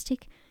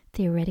diagnostic,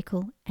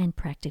 theoretical, and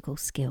practical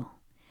skill.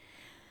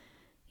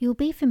 You'll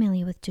be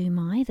familiar with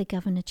Dumai, the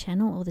Governor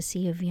Channel, or the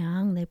Sea of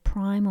Yang, the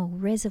primal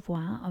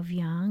reservoir of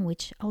Yang,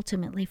 which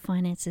ultimately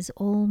finances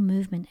all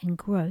movement and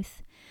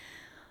growth.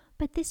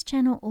 But this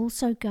channel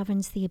also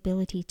governs the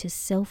ability to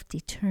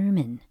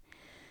self-determine.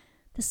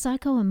 The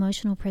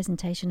psycho-emotional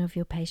presentation of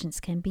your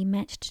patients can be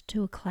matched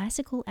to a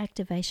classical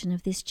activation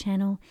of this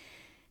channel,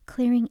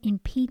 clearing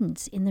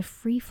impedance in the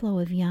free flow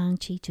of Yang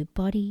Qi to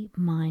body,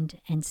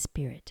 mind, and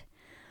spirit.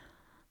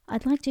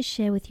 I'd like to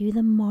share with you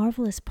the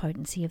marvelous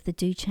potency of the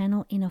Du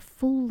channel in a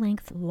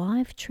full-length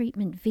live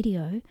treatment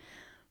video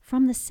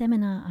from the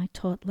seminar I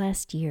taught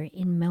last year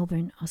in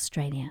Melbourne,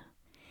 Australia.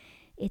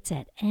 It's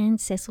at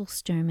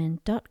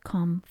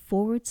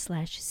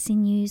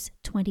AnneCecilSturman.com/Sinews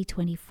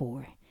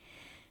 2024.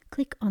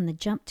 Click on the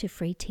Jump to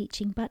Free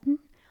Teaching button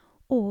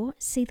or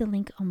see the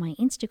link on my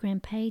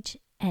Instagram page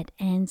at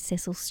Anne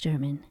Cecil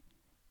Sturman.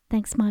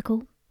 Thanks,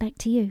 Michael. Back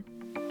to you.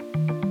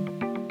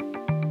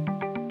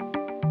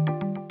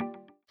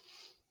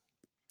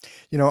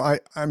 You know,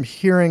 I'm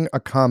hearing a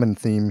common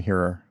theme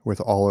here with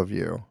all of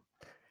you,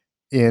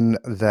 in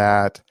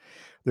that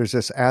there's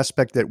this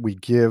aspect that we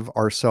give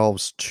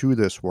ourselves to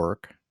this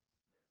work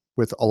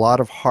with a lot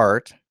of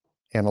heart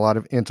and a lot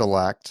of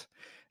intellect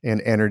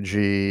and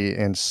energy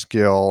and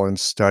skill and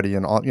study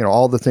and all,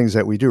 all the things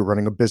that we do.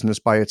 Running a business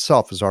by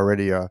itself is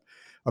already a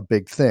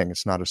big thing.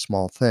 It's not a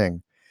small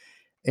thing.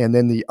 And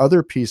then the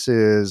other piece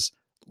is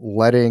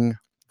letting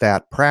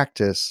that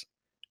practice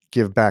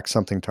give back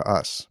something to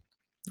us.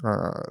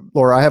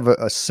 Laura, I have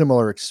a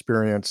similar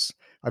experience.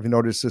 I've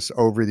noticed this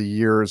over the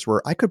years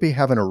where I could be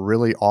having a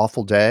really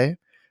awful day.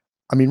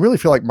 I mean, really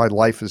feel like my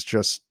life is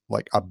just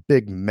like a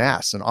big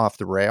mess and off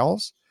the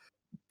rails.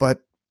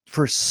 But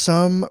for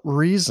some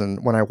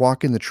reason, when I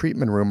walk in the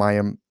treatment room, I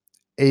am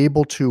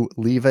able to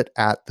leave it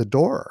at the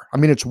door. I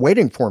mean, it's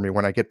waiting for me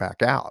when I get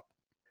back out.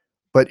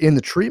 But in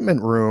the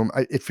treatment room,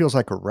 it feels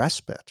like a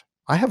respite.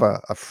 I have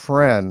a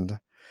friend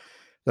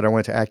that I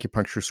went to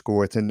acupuncture school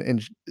with,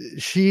 and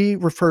she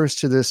refers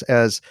to this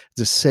as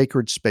the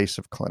sacred space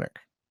of clinic.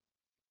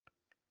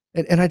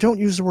 And I don't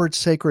use the word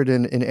sacred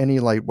in any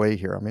light way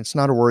here. I mean, it's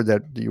not a word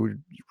that you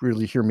would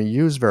really hear me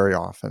use very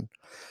often.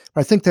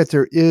 I think that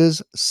there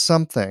is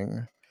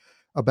something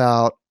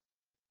about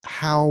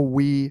how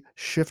we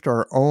shift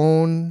our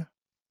own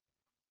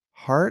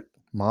heart,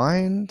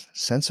 mind,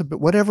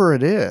 sensibility, whatever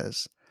it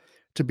is,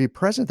 to be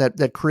present,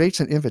 that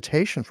creates an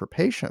invitation for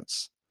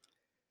patients.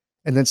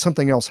 And then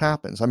something else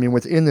happens. I mean,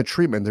 within the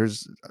treatment,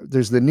 there's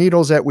the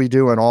needles that we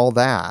do and all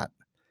that.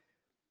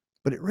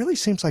 But it really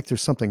seems like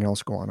there's something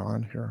else going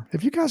on here.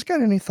 Have you guys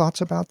got any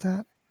thoughts about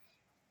that?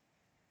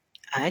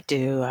 I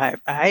do.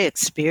 I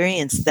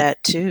experienced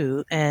that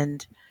too.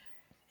 And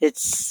it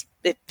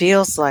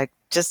feels like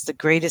just the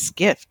greatest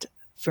gift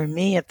for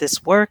me of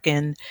this work.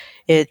 And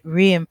it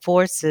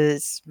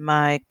reinforces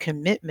my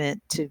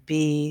commitment to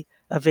be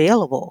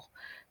available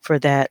for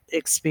that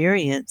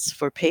experience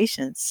for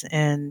patients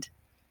and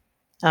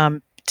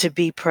to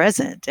be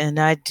present. And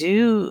I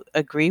do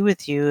agree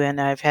with you. And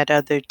I've had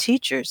other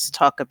teachers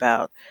talk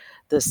about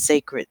the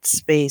sacred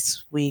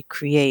space we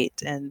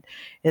create. And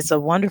it's a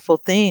wonderful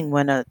thing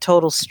when a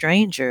total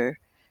stranger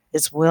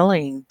is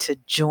willing to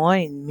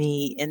join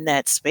me in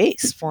that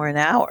space for an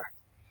hour.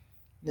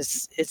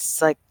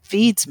 It's like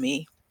feeds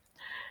me.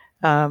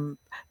 But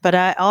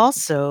I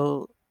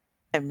also,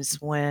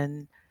 times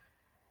when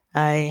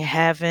I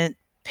haven't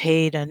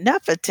paid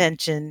enough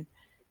attention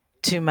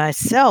to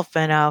myself,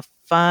 and I'll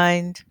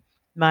find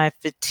my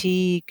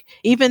fatigue,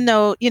 even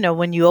though,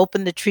 when you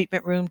open the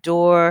treatment room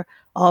door,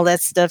 all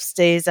that stuff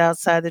stays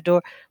outside the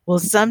door. Well,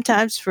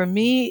 sometimes for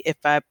me, if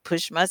I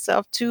push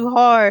myself too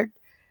hard,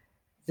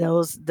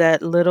 those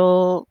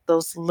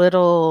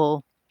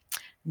little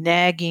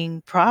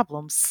nagging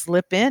problems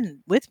slip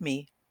in with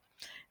me.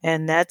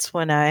 And that's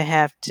when I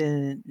have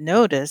to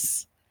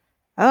notice,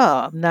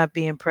 oh, I'm not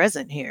being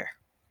present here.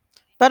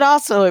 But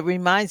also it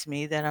reminds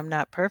me that I'm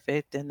not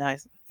perfect, and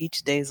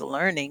each day is a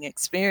learning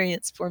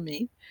experience for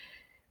me,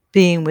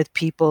 being with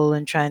people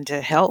and trying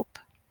to help.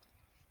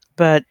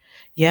 But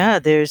yeah,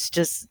 there's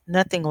just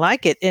nothing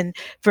like it. And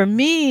for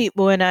me,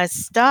 when I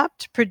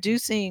stopped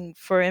producing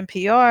for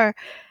NPR,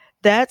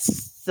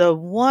 that's the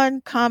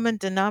one common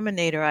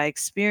denominator I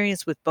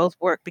experienced with both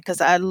work,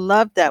 because I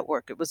loved that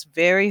work. It was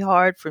very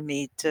hard for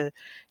me to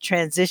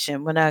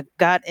transition. When I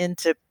got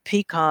into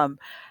PCOM,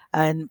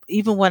 and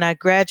even when I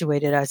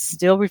graduated, I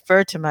still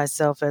refer to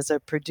myself as a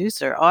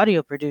producer,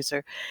 audio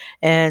producer.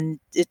 And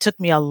it took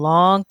me a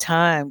long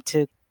time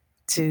to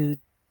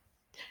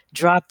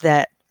drop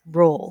that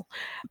role.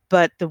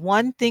 But the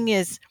one thing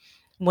is,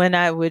 when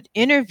I would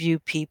interview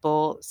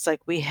people, it's like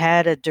we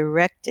had a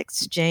direct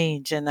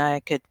exchange and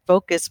I could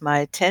focus my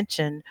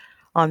attention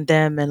on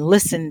them and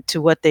listen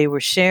to what they were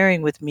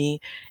sharing with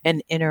me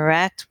and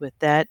interact with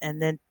that,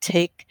 and then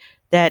take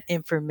that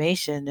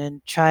information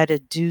and try to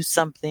do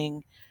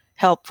something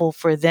helpful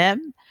for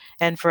them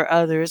and for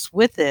others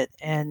with it.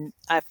 And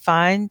I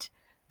find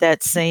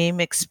that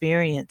same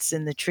experience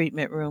in the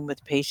treatment room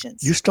with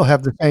patients. You still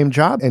have the same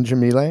job,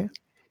 Njamile?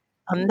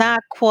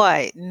 Not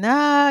quite,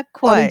 not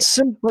I mean, quite.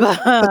 but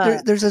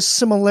But there's a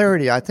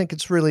similarity. I think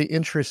it's really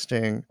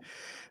interesting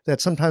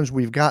that sometimes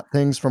we've got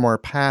things from our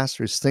past.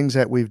 There's things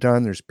that we've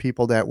done. There's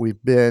people that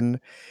we've been,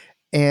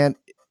 and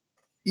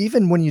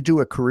even when you do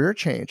a career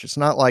change, it's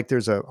not like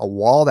there's a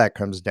wall that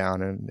comes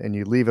down and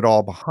you leave it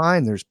all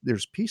behind.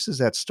 There's pieces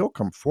that still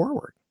come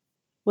forward.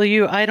 Well,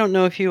 I don't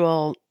know if you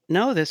all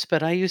know this,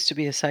 but I used to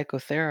be a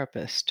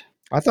psychotherapist.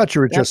 I thought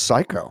you were That just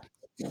psycho.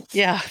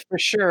 Yeah, for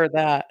sure,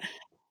 that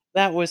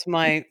was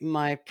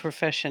my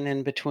profession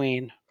in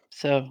between.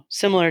 So,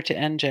 similar to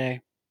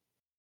NJ.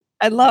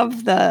 I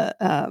love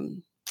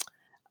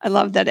I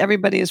love that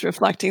everybody is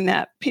reflecting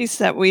that piece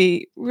that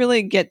we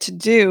really get to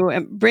do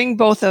and bring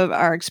both of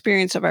our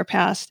experience of our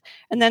past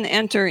and then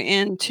enter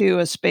into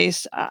a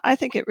space. I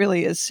think it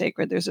really is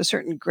sacred. There's a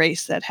certain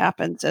grace that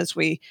happens as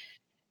we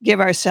give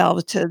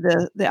ourselves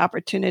to the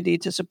opportunity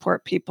to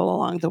support people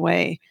along the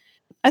way.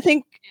 I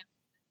think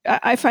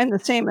I find the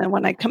same. And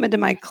when I come into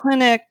my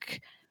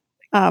clinic,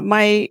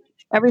 my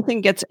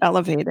everything gets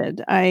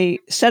elevated. I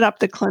set up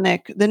the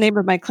clinic. The name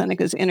of my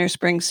clinic is Inner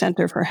Spring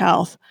Center for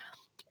Health.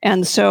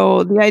 And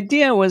so the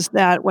idea was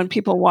that when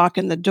people walk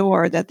in the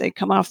door, that they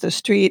come off the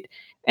street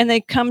and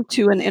they come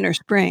to an inner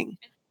spring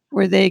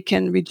where they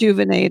can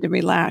rejuvenate and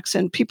relax.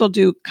 And people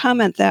do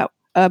comment that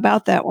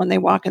about that when they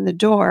walk in the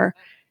door.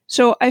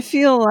 So I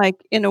feel like,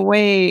 in a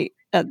way,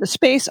 the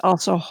space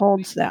also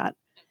holds that.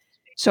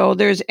 So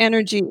there's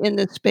energy in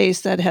the space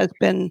that has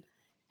been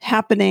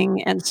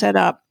happening and set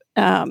up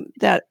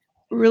that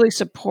really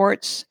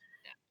supports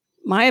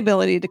my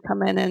ability to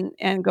come in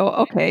and go,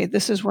 okay,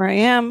 this is where I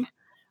am.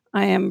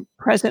 I am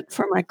present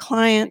for my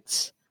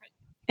clients,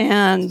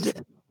 and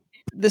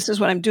this is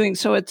what I'm doing.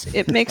 So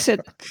it makes it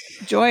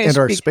joyous And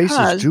our spaces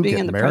because do being get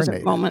in the present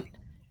marinated, moment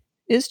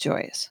is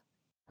joyous.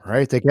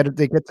 right? They get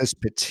this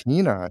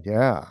patina.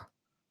 Yeah.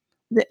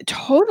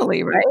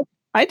 Totally, right?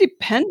 I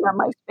depend on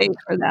my space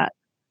for that.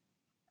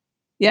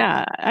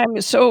 Yeah,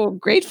 I'm so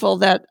grateful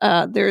that,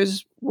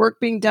 there's work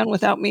being done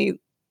without me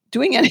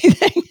doing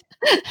anything.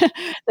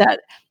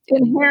 That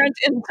inherent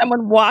in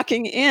someone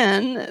walking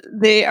in,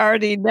 they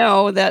already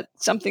know that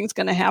something's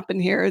gonna happen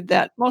here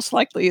that most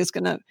likely is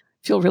gonna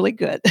feel really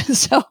good.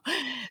 So,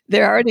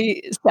 they're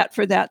already set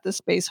for that, the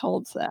space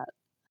holds that.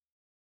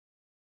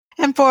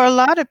 and for a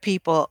lot of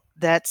people,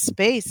 that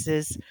space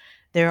is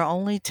their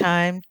only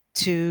time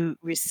to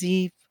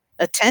receive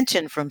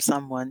attention from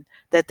someone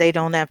that they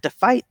don't have to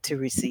fight to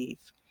receive.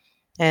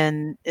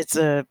 And it's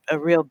a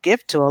real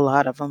gift to a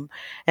lot of them.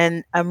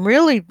 And I'm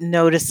really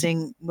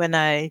noticing when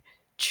I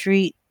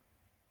treat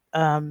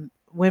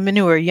women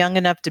who are young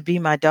enough to be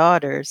my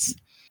daughters,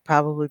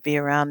 probably be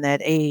around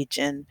that age,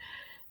 and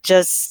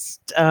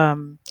just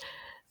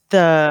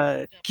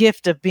the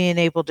gift of being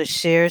able to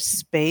share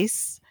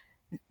space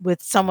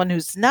with someone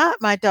who's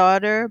not my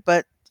daughter,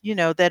 but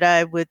that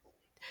I would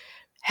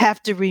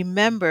have to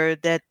remember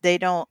that they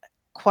don't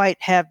quite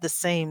have the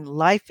same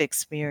life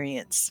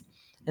experience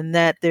and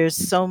that there's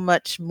so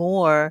much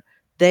more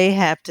they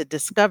have to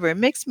discover. It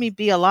makes me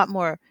be a lot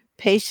more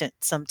patient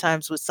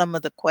sometimes with some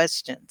of the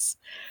questions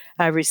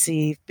I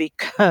receive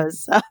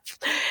because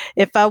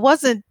if I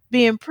wasn't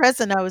being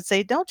present, I would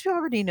say, "Don't you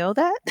already know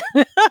that?"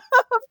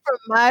 From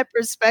my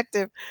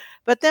perspective.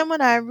 But then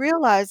when I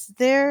realize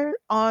they're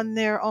on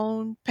their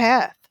own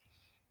path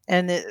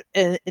and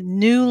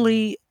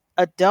newly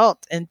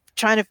adult and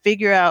trying to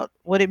figure out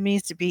what it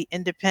means to be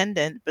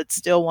independent but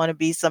still want to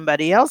be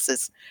somebody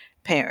else's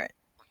parent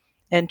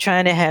and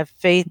trying to have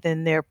faith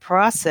in their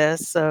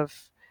process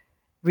of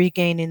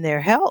regaining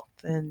their health.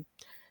 And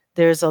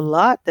there's a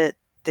lot that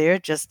they're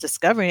just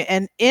discovering.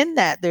 And in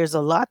that, there's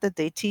a lot that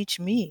they teach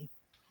me.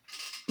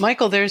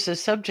 Michael, there's a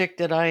subject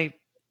that I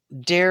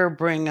dare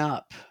bring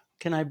up.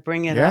 Can I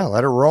bring it Yeah, up?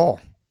 let it roll.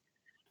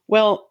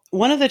 Well,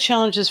 one of the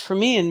challenges for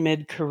me in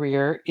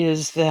mid-career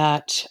is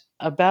that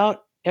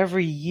about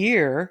every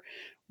year,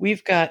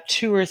 we've got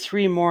 2 or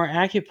 3 more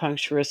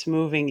acupuncturists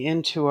moving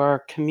into our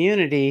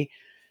community.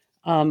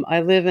 I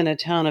live in a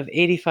town of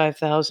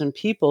 85,000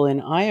 people in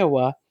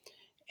Iowa,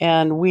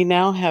 and we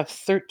now have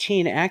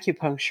 13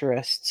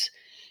 acupuncturists.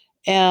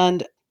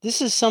 And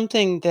this is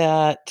something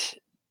that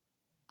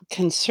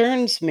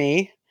concerns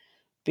me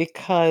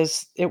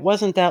because it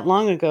wasn't that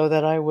long ago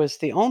that I was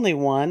the only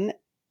one.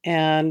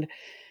 And,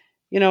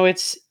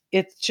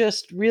 it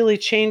just really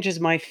changes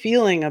my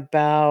feeling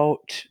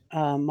about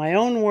my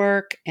own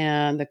work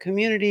and the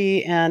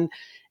community. And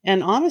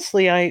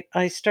honestly,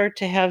 I start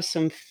to have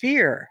some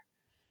fear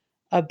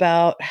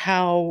about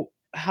how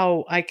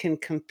I can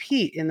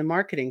compete in the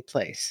marketing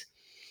place.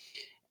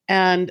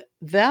 And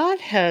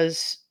that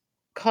has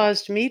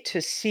caused me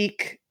to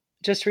seek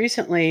just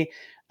recently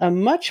a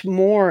much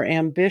more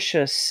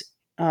ambitious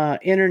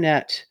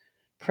internet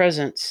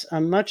presence, a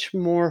much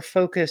more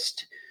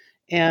focused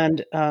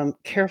and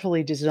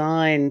carefully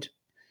designed,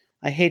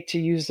 I hate to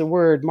use the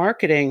word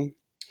marketing.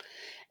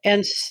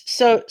 And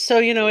so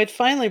it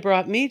finally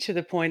brought me to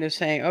the point of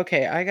saying,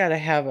 okay, I got to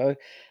have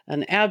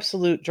an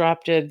absolute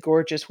drop dead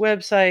gorgeous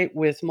website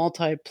with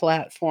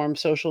multi-platform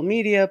social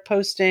media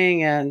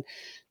posting and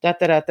da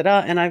da da da da,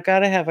 and I've got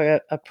to have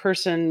a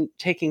person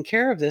taking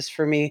care of this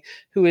for me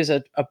who is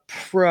a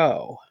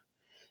pro,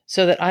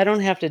 so that I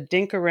don't have to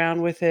dink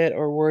around with it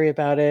or worry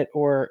about it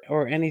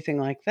or anything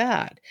like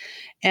that.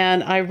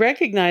 And I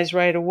recognize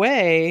right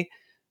away,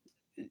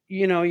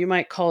 you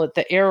might call it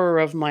the error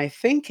of my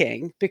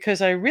thinking,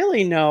 because I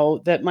really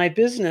know that my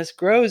business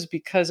grows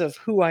because of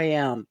who I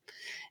am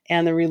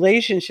and the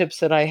relationships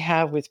that I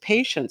have with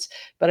patients.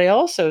 But I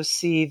also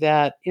see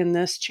that in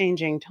this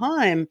changing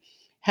time,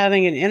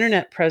 having an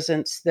internet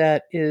presence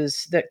that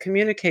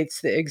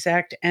communicates the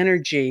exact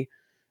energy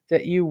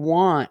that you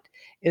want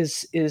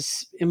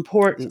is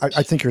important.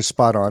 I think you're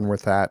spot on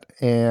with that.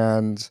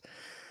 And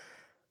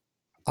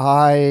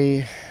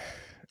I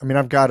mean,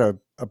 I've got a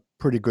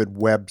pretty good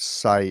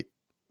website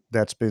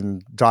that's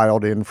been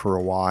dialed in for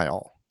a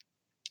while.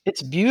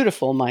 It's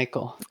beautiful,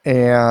 Michael.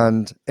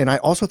 And I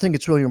also think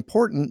it's really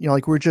important,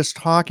 like we're just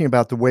talking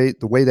about the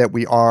way that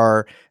we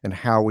are and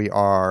how we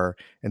are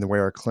and the way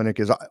our clinic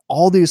is.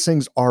 All these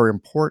things are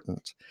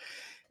important.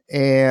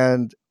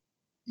 And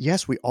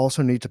yes, we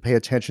also need to pay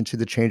attention to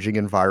the changing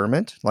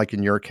environment, like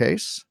in your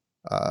case,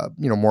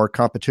 more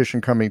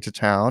competition coming to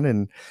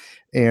town.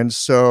 And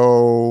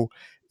so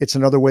it's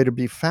another way to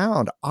be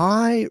found.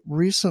 I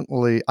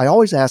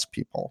always ask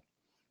people,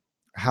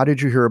 how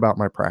did you hear about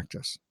my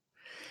practice?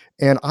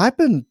 And I've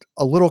been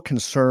a little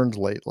concerned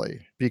lately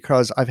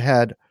because I've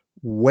had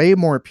way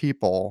more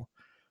people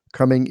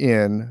coming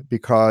in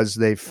because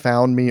they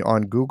found me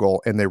on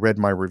Google and they read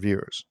my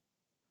reviews.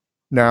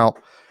 Now,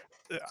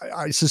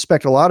 I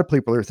suspect a lot of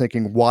people are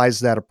thinking, why is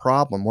that a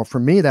problem? Well,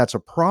 for me, that's a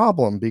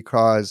problem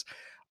because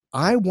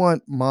I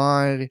want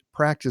my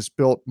practice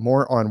built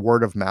more on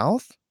word of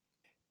mouth.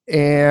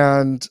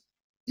 And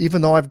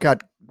even though I've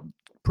got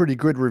pretty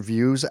good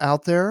reviews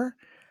out there,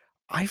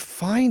 I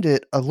find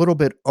it a little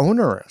bit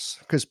onerous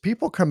because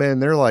people come in,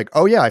 they're like,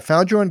 oh yeah, I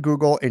found you on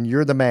Google and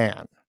you're the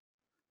man.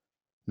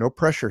 No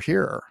pressure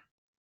here.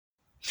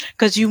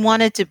 Because you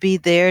want it to be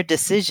their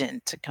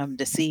decision to come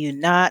to see you,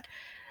 not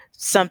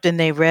something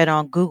they read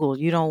on Google.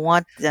 You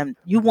want them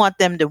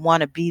to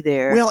want to be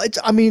there. Well,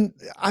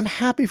 I'm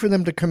happy for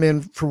them to come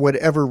in for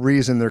whatever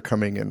reason they're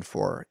coming in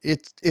for.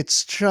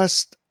 It's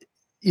just,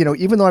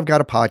 even though I've got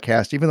a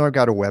podcast, even though I've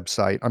got a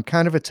website, I'm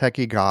kind of a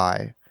techie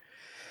guy.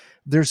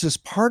 There's this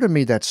part of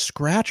me that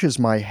scratches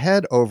my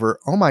head over,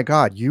 oh my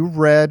God, you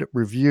read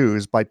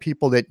reviews by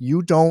people that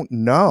you don't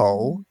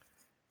know,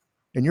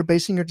 and you're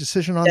basing your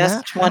decision on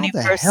that? How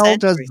the hell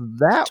does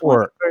that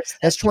work?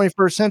 That's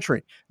 21st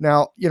century.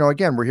 Now,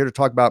 again, we're here to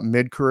talk about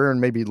mid-career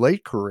and maybe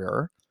late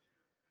career.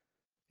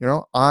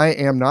 I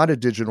am not a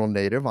digital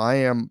native. I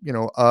am,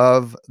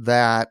 of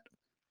that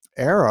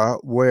era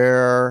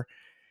where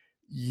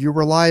you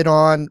relied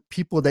on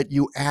people that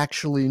you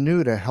actually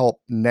knew to help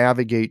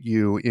navigate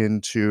you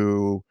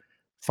into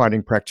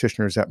finding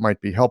practitioners that might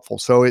be helpful.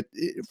 So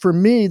for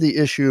me, the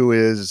issue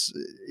is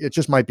it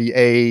just might be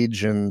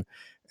age and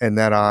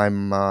that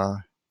I'm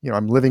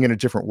living in a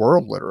different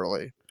world,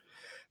 literally.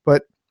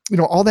 But,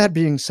 all that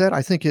being said,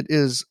 I think it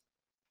is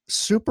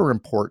super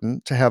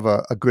important to have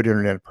a good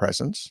internet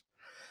presence.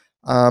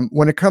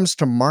 When it comes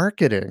to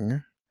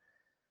marketing,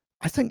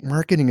 I think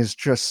marketing is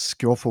just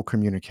skillful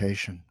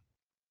communication.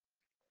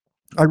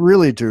 I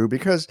really do,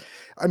 because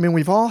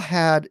we've all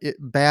had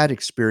bad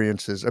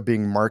experiences of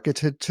being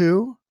marketed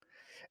to,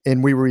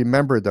 and we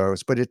remember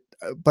those.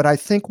 But I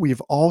think we've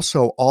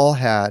also all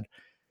had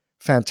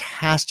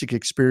fantastic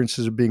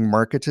experiences of being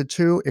marketed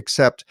to,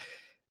 except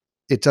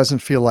it doesn't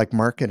feel like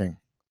marketing;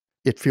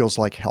 it feels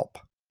like help.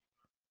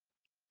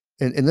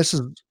 And this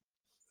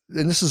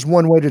is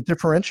one way to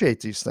differentiate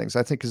these things.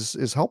 I think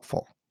is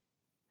helpful.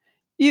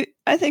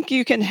 I think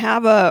you can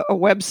have a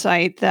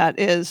website that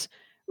is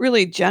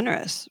really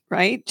generous,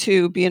 right?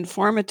 To be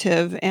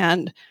informative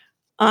and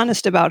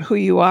honest about who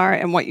you are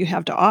and what you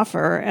have to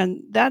offer,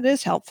 and that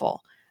is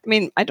helpful.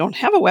 I don't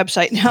have a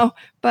website now,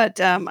 but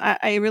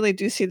I really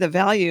do see the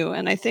value,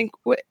 and I think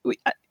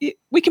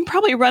we can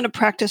probably run a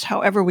practice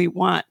however we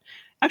want.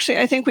 Actually,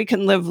 I think we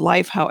can live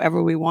life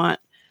however we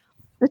want.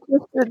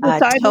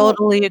 I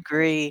totally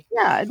agree.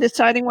 Yeah,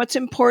 deciding what's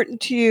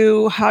important to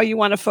you, how you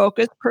want to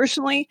focus.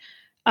 Personally,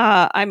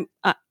 I'm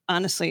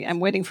honestly, I'm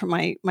waiting for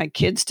my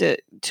kids to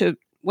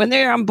when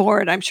they're on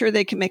board. I'm sure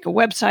they can make a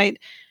website.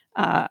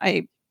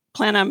 I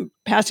plan on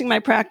passing my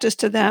practice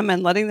to them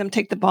and letting them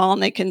take the ball,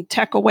 and they can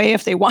tech away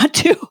if they want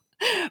to.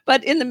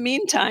 But in the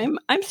meantime,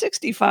 I'm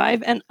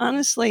 65, and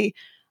honestly,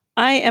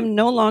 I am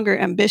no longer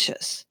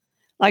ambitious.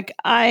 Like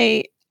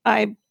I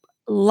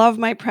love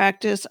my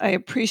practice. I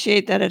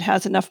appreciate that it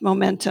has enough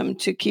momentum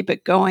to keep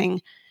it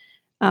going.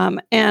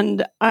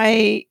 And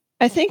I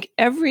think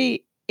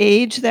every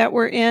age that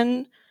we're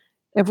in,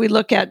 if we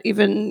look at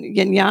even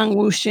yin yang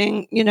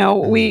wuxing,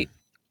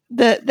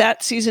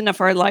 that season of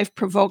our life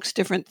provokes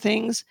different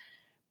things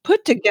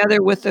put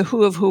together with the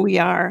who of who we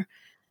are.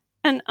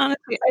 And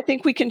honestly, I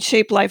think we can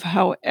shape life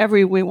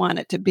however we want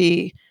it to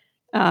be,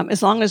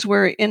 as long as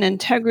we're in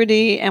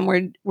integrity and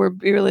we're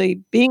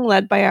really being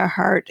led by our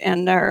heart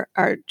and our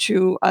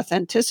true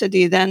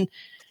authenticity. Then,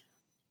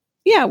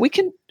 yeah, we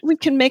can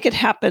make it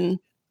happen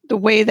the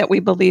way that we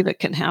believe it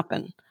can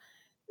happen.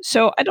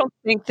 So I don't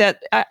think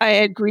that I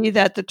agree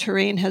that the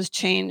terrain has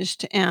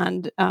changed,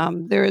 and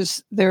there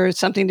is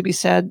something to be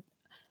said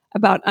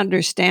about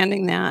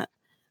understanding that.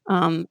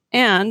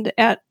 And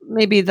at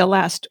maybe the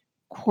last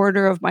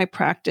quarter of my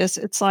practice,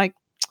 it's like,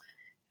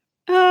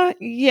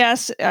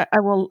 yes, I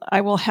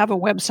will have a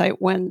website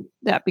when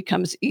that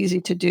becomes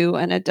easy to do,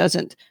 and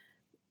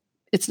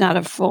it's not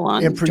a full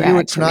on And for you,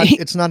 drag for me.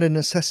 it's not a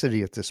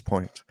necessity at this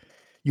point.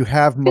 You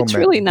have It's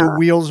really momentum. The not.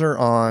 wheels are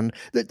on.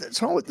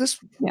 So this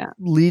Yeah.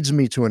 leads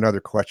me to another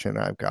question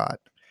I've got,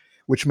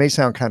 which may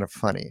sound kind of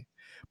funny,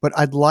 but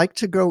I'd like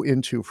to go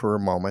into for a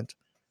moment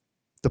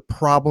the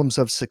problems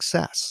of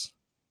success,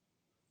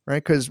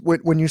 right? Because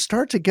when you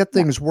start to get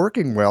Yeah. things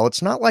working well,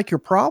 it's not like your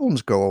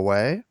problems go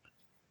away.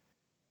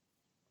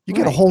 You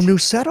get a whole Right. new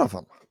set of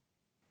them.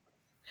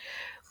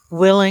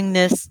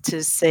 Willingness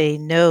to say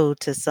no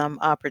to some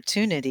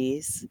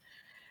opportunities,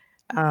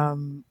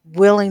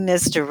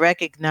 willingness to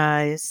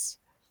recognize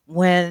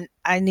when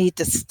I need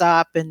to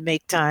stop and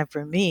make time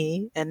for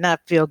me and not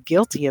feel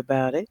guilty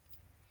about it,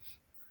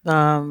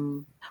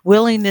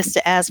 willingness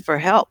to ask for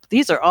help.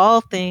 These are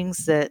all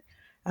things that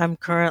I'm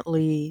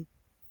currently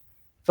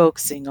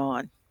focusing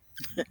on.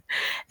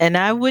 And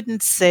I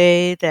wouldn't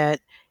say that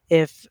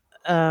if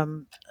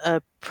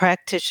a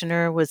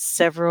practitioner with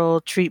several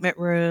treatment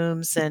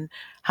rooms and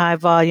high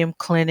volume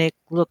clinic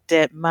looked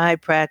at my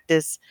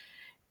practice,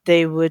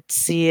 they would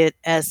see it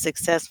as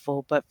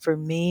successful. But for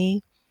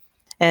me,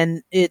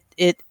 and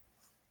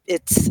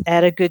it's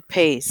at a good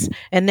pace.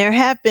 And there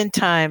have been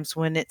times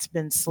when it's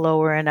been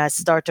slower and I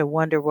start to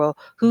wonder, well,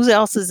 who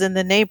else is in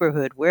the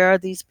neighborhood? Where are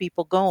these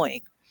people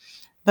going?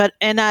 But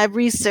and I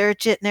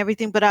research it and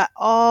everything, but I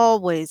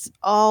always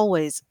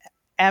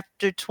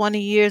after 20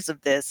 years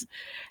of this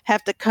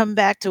have to come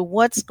back to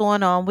what's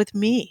going on with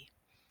me.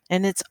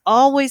 And it's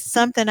always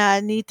something I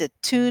need to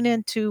tune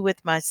into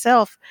with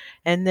myself,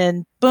 and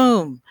then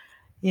boom,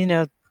 you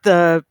know,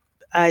 the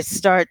I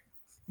start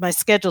my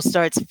schedule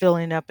starts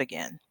filling up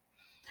again.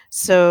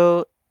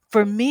 So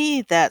for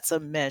me, that's a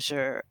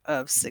measure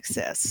of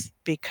success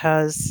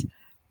because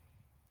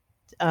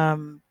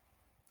um,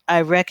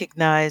 I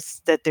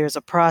recognize that there's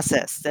a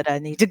process that I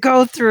need to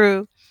go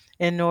through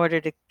in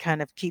order to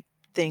kind of keep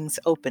things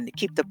open, to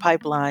keep the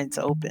pipelines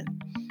open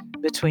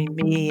between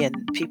me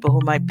and people who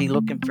might be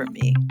looking for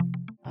me.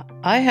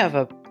 I have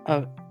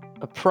a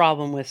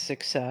problem with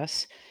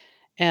success,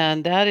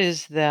 and that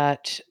is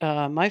that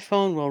my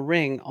phone will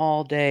ring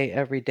all day,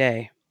 every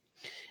day.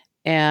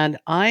 And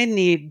I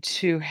need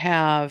to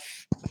have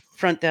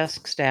front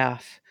desk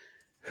staff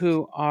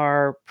who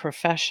are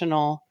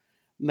professional,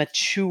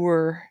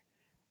 mature,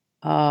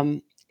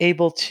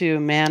 able to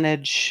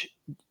manage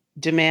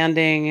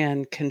demanding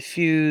and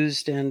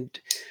confused and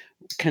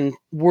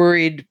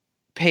worried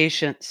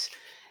patients.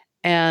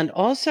 And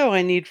also,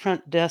 I need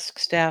front desk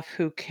staff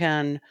who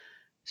can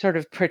sort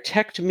of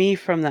protect me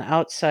from the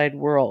outside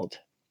world.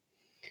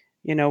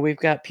 You know, we've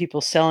got people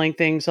selling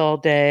things all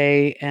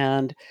day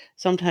and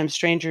sometimes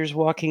strangers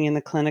walking in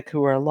the clinic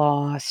who are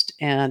lost.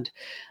 And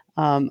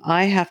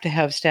I have to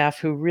have staff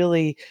who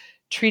really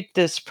treat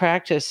this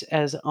practice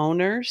as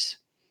owners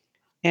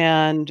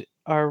and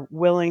are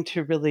willing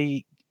to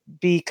really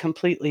be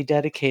completely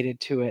dedicated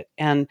to it.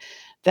 And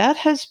that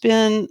has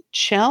been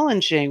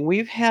challenging.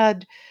 We've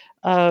had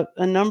a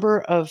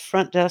number of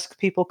front desk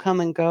people come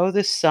and go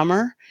this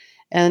summer.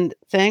 And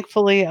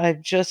thankfully,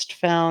 I've just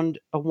found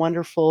a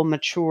wonderful,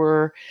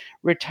 mature,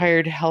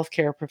 retired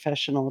healthcare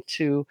professional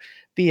to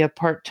be a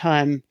part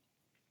time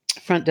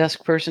front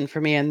desk person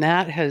for me. And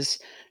that has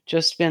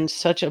just been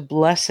such a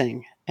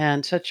blessing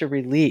and such a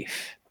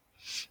relief.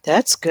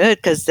 That's good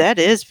because that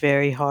is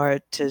very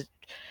hard to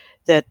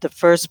that the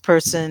first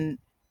person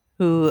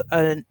who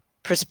a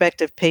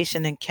prospective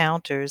patient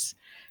encounters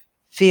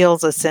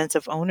feels a sense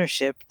of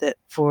ownership that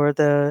for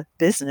the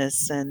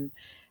business and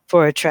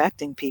for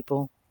attracting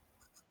people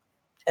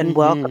and Hmm.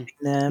 welcoming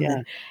them Yeah.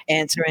 and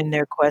answering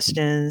their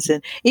questions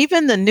and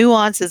even the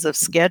nuances of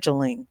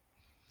scheduling,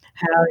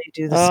 how you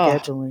do the Oh,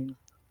 scheduling.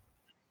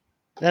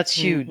 that's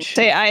Mhm. huge.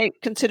 Say I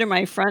consider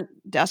my front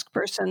desk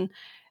person,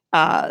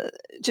 uh,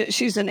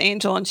 she's an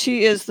angel, and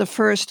she is the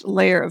first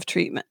layer of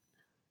treatment.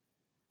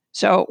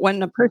 So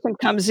when a person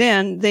comes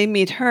in, they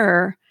meet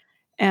her,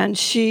 and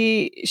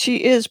she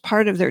is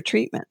part of their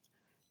treatment.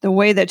 The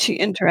way that she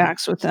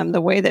interacts with them, the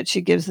way that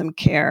she gives them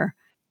care,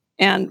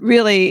 and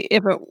really,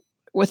 if it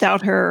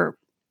without her,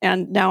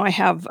 and now I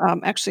have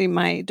actually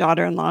my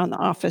daughter-in-law in the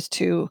office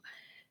too.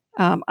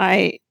 Um,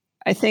 I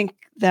I think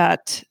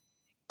that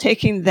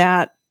taking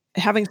that,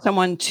 having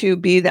someone to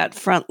be that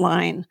front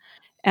line,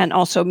 and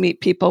also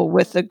meet people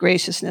with the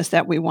graciousness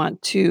that we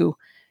want to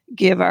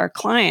give our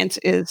clients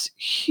is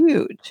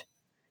huge.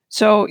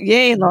 So,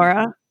 yay,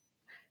 Laura.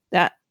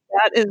 That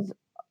that is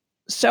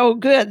so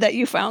good that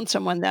you found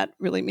someone that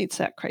really meets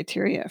that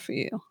criteria for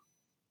you.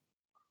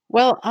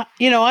 Well,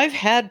 I've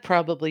had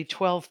probably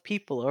 12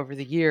 people over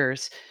the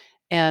years.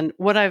 And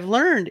what I've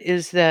learned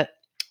is that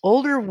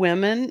older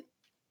women,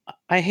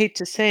 I hate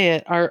to say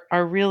it, are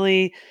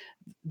really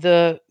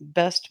the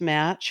best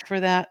match for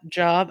that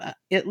job,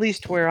 at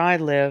least where I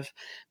live,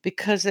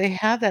 because they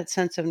have that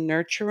sense of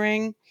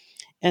nurturing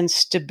and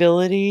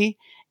stability,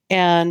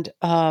 and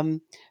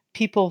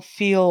people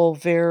feel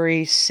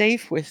very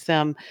safe with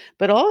them.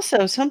 But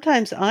also,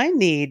 sometimes I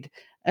need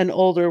an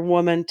older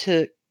woman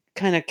to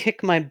kind of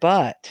kick my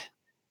butt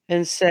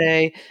and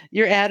say,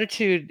 "Your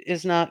attitude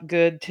is not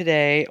good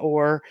today,"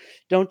 or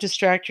 "Don't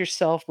distract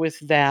yourself with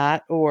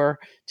that," or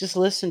 "Just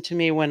listen to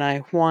me when I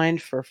whine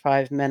for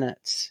 5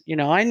 minutes."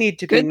 I need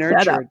to be Good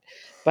setup. nurtured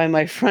by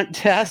my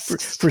front desk For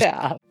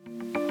staff.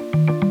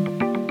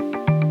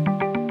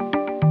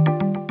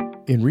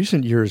 In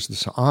recent years, the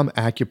Sa'am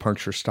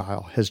acupuncture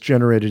style has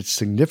generated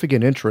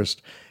significant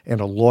interest and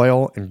a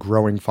loyal and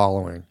growing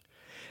following.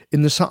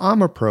 In the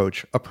Sa'am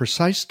approach, a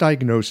precise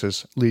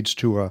diagnosis leads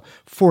to a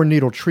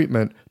 4-needle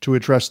treatment to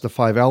address the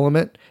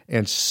 5-element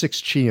and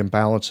 6 chi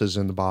imbalances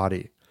in the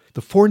body.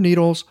 The 4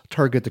 needles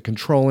target the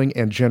controlling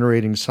and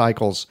generating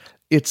cycles.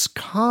 It's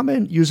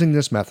common using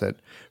this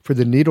method for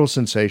the needle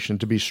sensation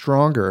to be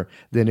stronger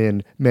than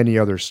in many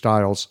other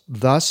styles.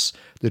 Thus,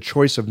 the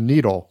choice of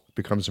needle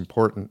becomes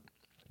important.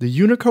 The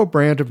Unico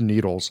brand of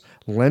needles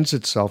lends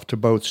itself to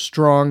both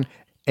strong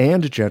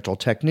and gentle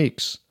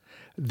techniques.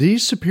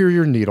 These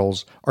superior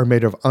needles are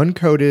made of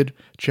uncoated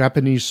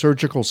Japanese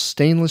surgical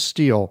stainless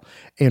steel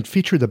and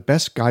feature the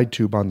best guide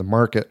tube on the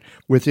market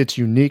with its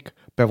unique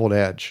beveled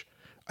edge.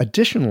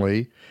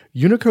 Additionally,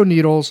 Unico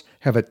needles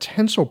have a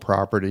tensile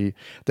property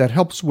that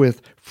helps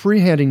with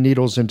freehanding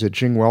needles into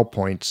Jingwell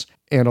points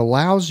and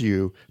allows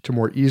you to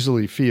more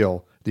easily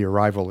feel the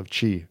arrival of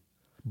qi.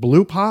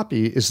 Blue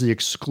Poppy is the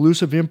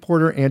exclusive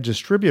importer and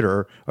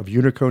distributor of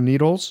Unico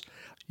needles.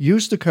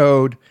 Use the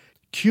code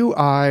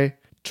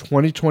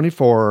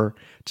QI2024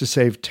 to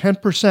save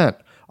 10%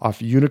 off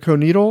Unico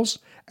needles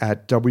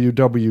at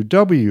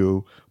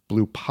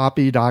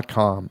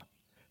www.bluepoppy.com.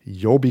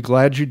 You'll be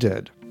glad you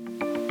did.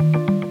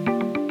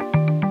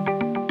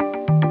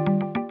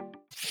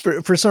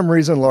 For some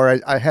reason, Laura,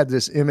 I had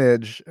this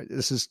image.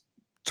 This is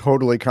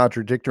totally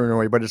contradictory in a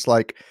way, but it's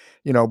like,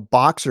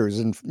 boxers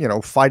and,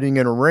 fighting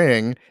in a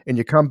ring, and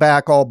you come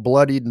back all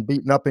bloodied and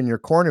beaten up in your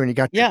corner, and you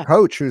got your Yeah.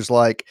 coach who's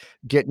like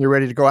getting you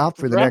ready to go out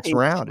for the next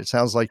Right. round. It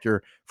sounds like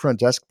your front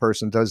desk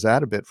person does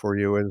that a bit for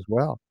you as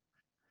well.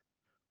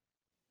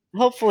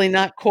 Hopefully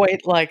not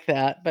quite like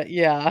that, but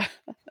yeah.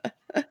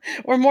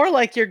 Or more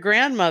like your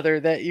grandmother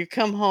that you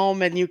come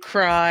home and you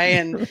cry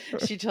and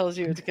she tells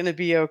you it's gonna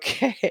be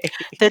okay.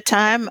 The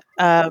time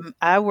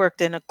I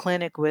worked in a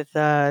clinic with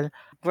a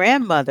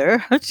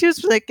grandmother, she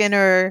was like in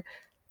her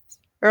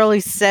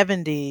early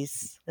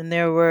 70s, and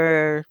there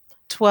were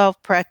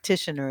 12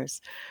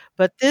 practitioners.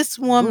 But this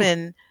Ooh.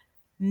 woman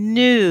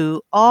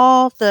knew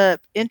all the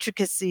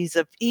intricacies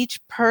of each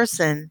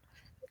person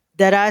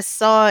that I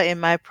saw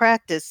in my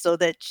practice, so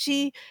that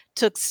she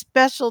took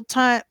special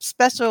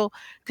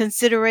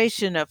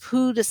consideration of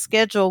who to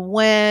schedule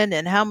when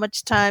and how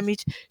much time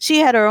each. She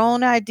had her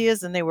own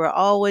ideas and they were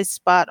always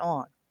spot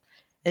on.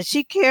 And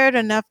she cared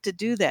enough to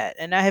do that.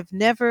 And I have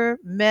never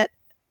met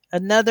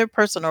another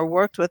person or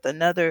worked with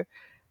another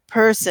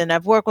person.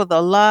 I've worked with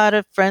a lot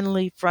of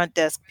friendly front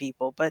desk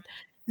people, but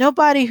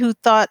nobody who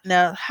thought,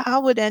 now, how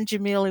would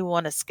Anjamili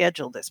want to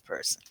schedule this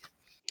person?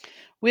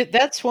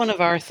 That's one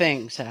of our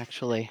things,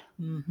 actually.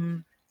 Mm-hmm.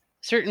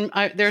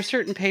 There are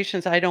certain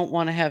patients I don't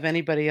want to have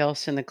anybody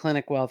else in the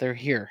clinic while they're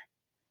here.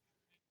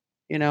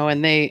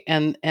 And they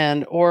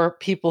or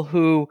people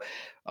who,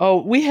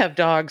 we have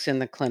dogs in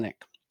the clinic,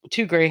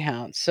 2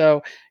 greyhounds.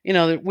 So,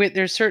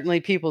 there's certainly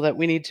people that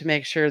we need to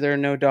make sure there are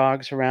no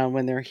dogs around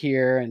when they're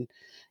here. And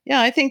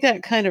yeah, I think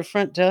that kind of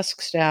front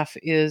desk staff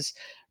is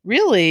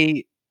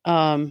really,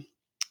 I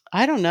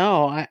don't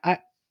know.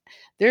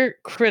 They're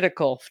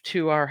critical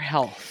to our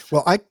health.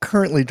 Well, I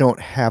currently don't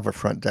have a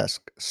front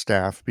desk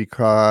staff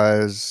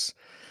because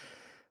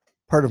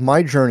part of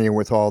my journey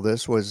with all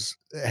this was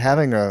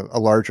having a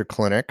larger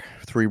clinic,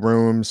 3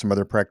 rooms, some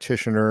other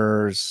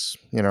practitioners,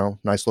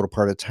 nice little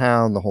part of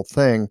town, the whole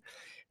thing.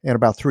 And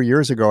about 3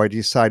 years ago, I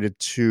decided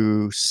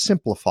to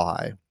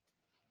simplify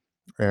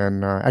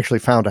and actually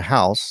found a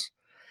house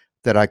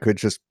that I could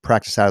just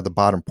practice out of the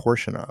bottom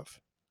portion of.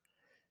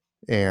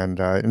 And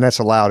that's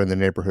allowed in the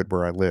neighborhood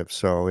where I live.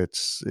 So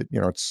it's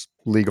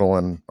legal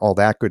and all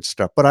that good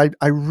stuff. But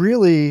I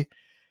really,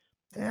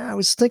 I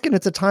was thinking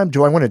at the time,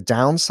 do I want to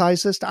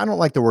downsize this? I don't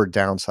like the word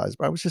downsize,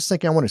 but I was just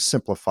thinking I want to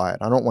simplify it.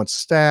 I don't want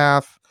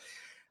staff.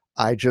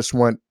 I just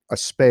want a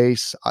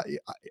space.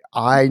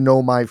 I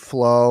know my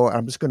flow.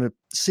 I'm just going to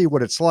see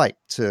what it's like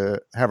to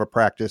have a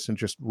practice and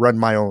just run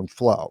my own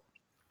flow.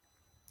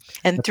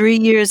 And 3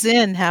 years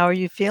in, how are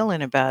you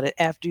feeling about it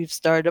after you've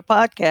started a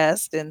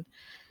podcast and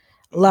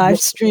live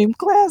stream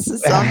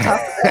classes on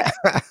top of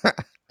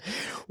that?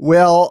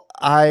 Well,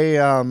 I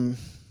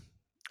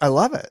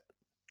love it.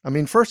 I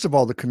mean, first of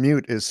all, the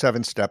commute is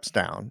 7 steps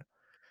down,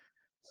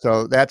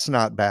 so that's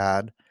not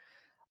bad.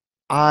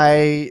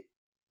 I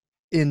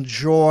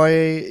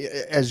enjoy,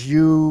 as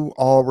you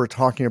all were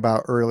talking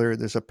about earlier,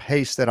 there's a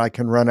pace that I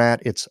can run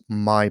at. It's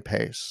my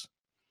pace.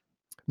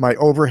 My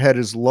overhead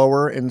is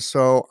lower, and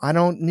so I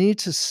don't need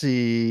to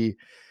see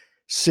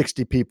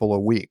 60 people a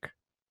week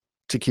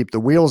to keep the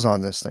wheels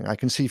on this thing. I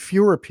can see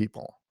fewer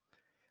people.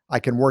 I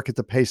can work at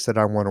the pace that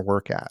I want to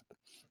work at.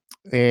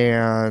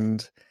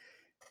 And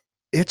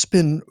it's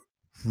been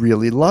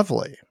really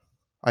lovely.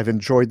 I've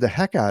enjoyed the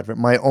heck out of it.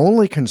 My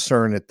only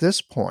concern at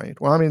this point,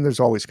 well, I mean, there's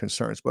always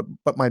concerns, but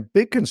my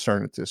big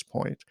concern at this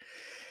point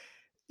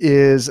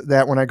is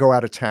that when I go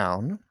out of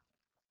town,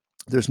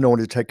 there's no one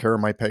to take care of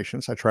my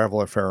patients. I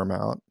travel a fair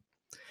amount.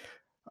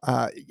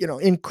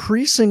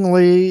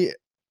 Increasingly,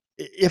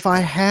 if I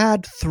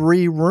had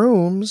 3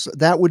 rooms,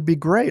 that would be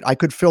great. I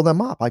could fill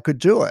them up. I could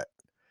do it.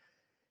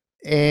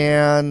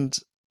 And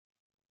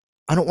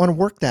I don't want to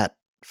work that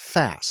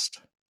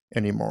fast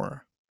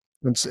anymore.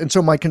 And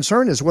so my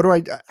concern is,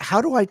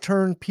 how do I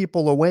turn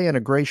people away in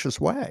a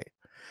gracious way?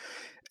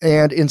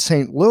 And in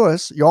St.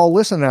 Louis, y'all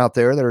listen out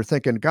there that are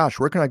thinking, gosh,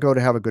 where can I go to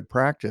have a good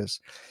practice?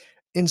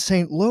 In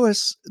St.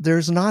 Louis,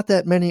 there's not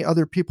that many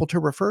other people to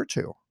refer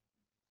to.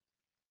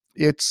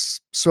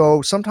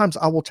 So sometimes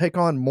I will take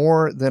on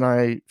more than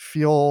I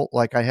feel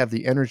like I have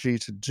the energy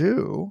to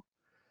do,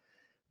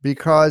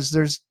 because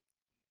there's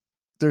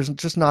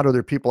just not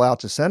other people out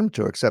to send them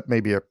to, except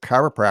maybe a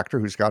chiropractor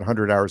who's got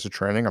 100 hours of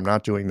training. I'm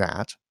not doing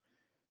that.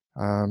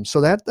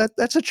 So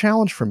that's a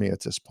challenge for me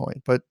at this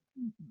point. But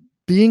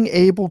being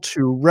able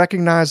to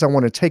recognize I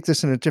want to take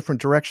this in a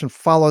different direction,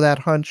 follow that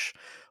hunch,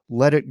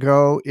 let it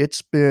go,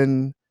 it's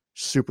been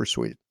super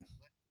sweet.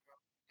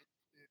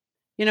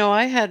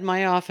 I had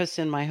my office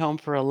in my home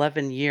for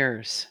 11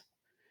 years.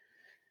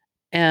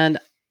 And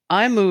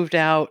I moved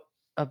out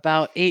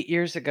about 8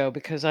 years ago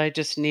because I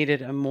just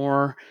needed a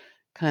more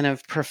kind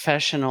of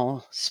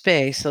professional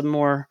space, a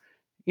more,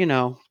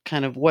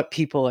 kind of what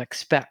people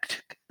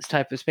expect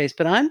type of space.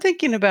 But I'm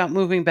thinking about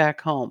moving back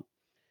home.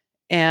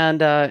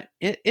 And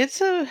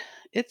it's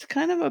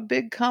kind of a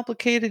big,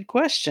 complicated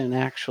question,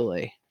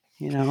 actually,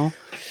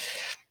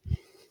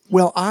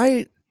 Well,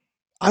 I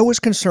was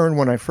concerned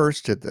when I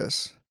first did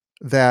this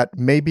that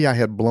maybe I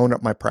had blown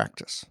up my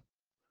practice,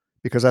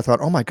 because I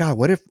thought, oh my God,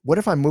 what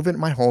if I move into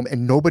my home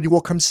and nobody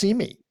will come see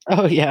me?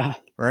 Oh, yeah.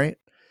 Right?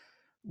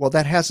 Well,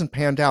 that hasn't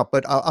panned out,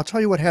 but I'll tell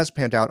you what has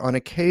panned out. On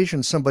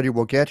occasion, somebody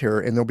will get here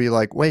and they'll be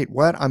like, wait,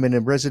 what? I'm in a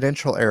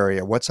residential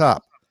area. What's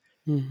up?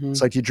 Mm-hmm.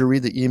 It's like, did you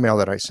read the email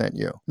that I sent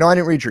you? No, I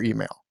didn't read your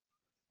email.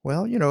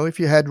 Well, if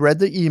you had read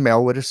the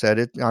email, would have said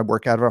it. I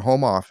work out of a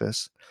home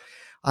office.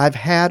 I've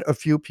had a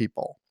few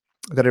people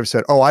that have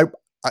said, oh,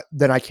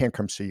 then I can't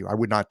come see you. I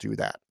would not do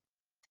that.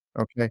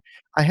 Okay.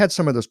 I had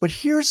some of those, but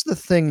here's the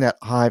thing that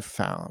I've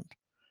found.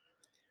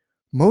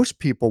 Most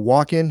people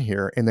walk in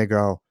here and they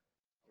go,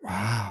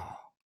 wow,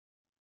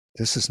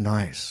 this is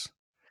nice.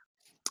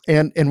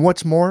 And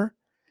what's more,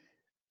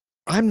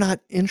 I'm not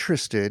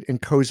interested in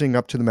cozying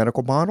up to the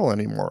medical model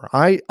anymore.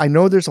 I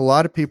know there's a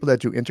lot of people that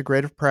do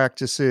integrative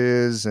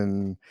practices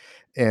and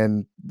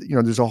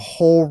there's a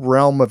whole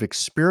realm of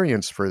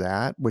experience for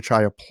that, which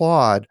I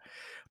applaud,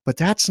 but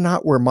that's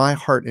not where my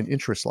heart and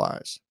interest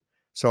lies.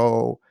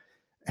 So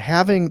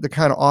having the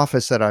kind of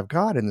office that I've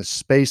got and the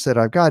space that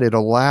I've got, it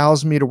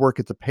allows me to work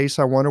at the pace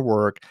I want to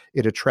work.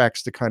 It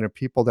attracts the kind of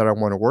people that I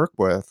want to work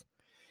with.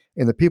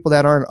 And the people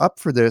that aren't up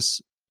for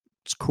this,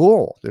 it's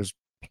cool. There's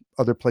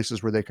other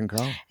places where they can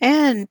go.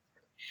 And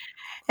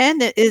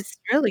it's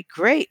really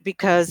great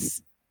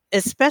because,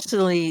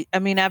 especially, I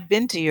mean, I've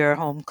been to your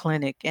home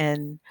clinic,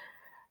 and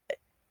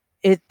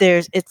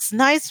it's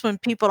nice when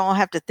people don't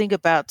have to think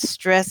about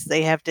stress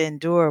they have to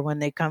endure when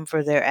they come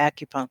for their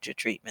acupuncture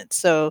treatment.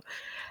 So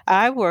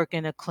I work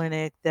in a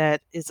clinic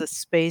that is a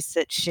space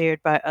that's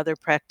shared by other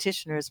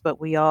practitioners,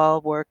 but we all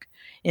work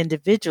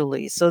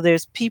individually. So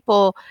there's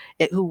people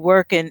who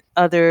work in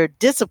other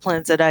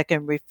disciplines that I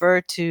can refer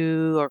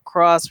to or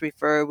cross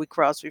refer. We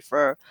cross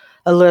refer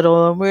a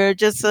little, and we're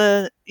just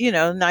a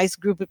nice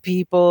group of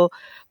people.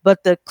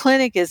 But the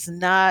clinic is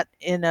not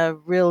in a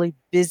really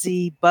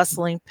busy,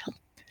 bustling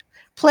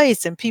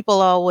place, and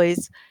people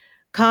always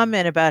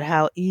comment about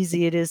how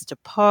easy it is to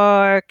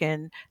park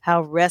and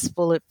how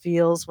restful it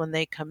feels when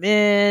they come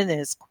in.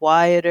 It's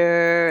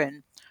quieter,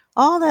 and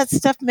all that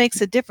stuff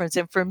makes a difference.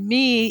 And for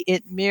me,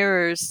 it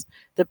mirrors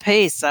the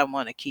pace I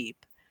want to keep.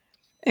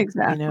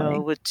 Exactly.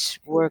 Which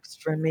works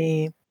for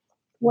me.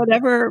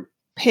 Whatever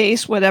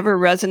pace, whatever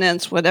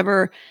resonance,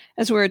 whatever,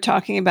 as we were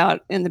talking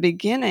about in the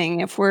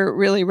beginning, if we're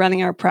really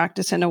running our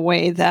practice in a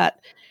way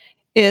that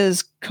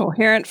is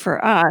coherent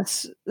for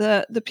us,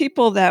 the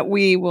people that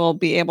we will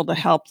be able to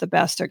help the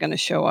best are going to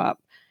show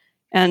up.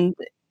 And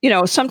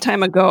some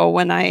time ago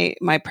when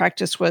my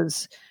practice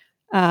was,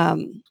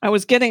 I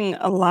was getting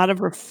a lot of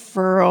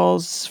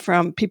referrals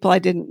from people I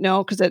didn't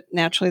know, because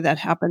naturally that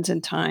happens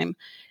in time.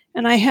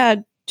 And I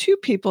had 2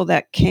 people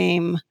that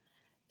came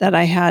that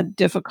I had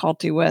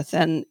difficulty with.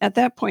 And at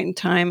that point in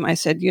time, I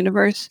said,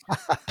 universe,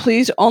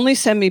 please only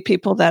send me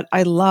people that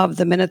I love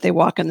the minute they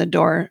walk in the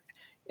door.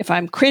 If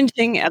I'm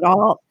cringing at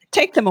all,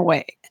 take them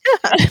away.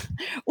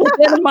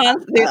 Within a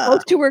month,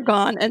 those 2 were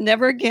gone, and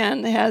never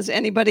again has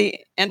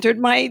anybody entered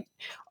my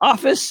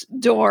office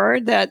door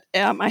that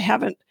I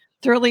haven't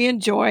thoroughly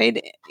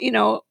enjoyed,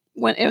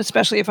 when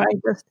especially if I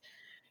just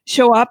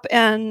show up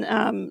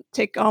and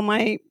take all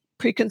my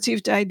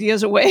preconceived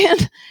ideas away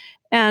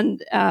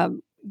and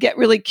get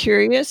really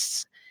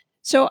curious.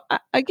 So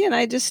again,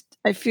 I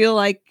feel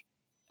like,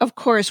 of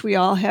course, we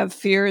all have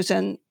fears,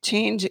 and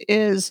change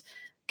is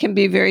can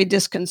be very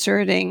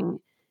disconcerting.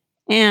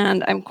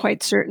 And I'm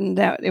quite certain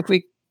that if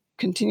we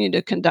continue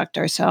to conduct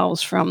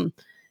ourselves from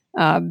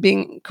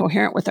being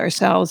coherent with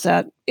ourselves,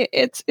 that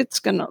it's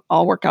going to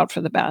all work out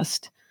for the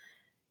best.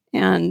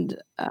 And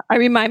I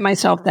remind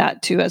myself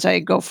that too as I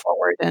go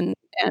forward and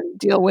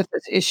deal with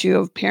this issue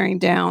of paring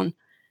down.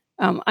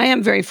 I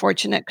am very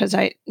fortunate because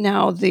I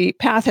now the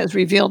path has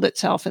revealed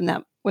itself in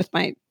that with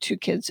my 2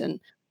 kids in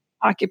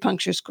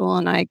acupuncture school,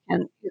 and I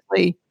can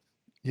easily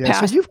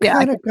Yeah, so you've I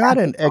kind can of pass got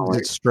it an exit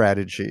forward.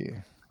 strategy.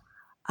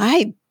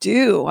 I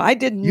do. I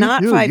did You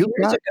not do. 5 You've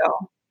years got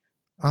ago.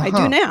 I do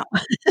uh-huh. now.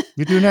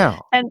 You do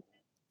now. And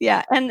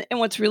yeah, and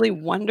what's really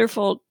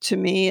wonderful to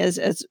me is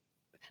as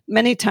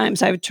many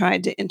times I've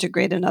tried to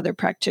integrate another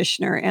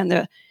practitioner, and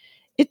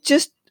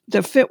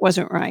the fit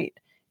wasn't right.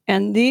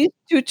 And these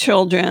 2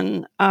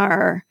 children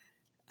are,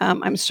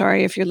 I'm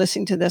sorry if you're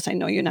listening to this, I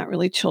know you're not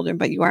really children,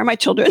 but you are my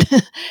children.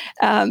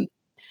 Um,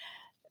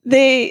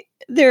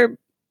 they're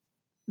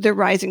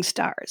rising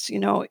stars,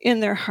 in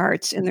their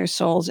hearts, in their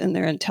souls, in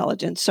their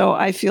intelligence. So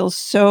I feel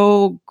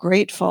so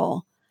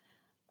grateful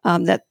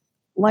that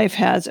life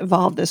has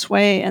evolved this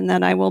way, and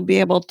that I will be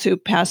able to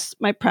pass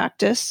my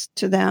practice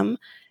to them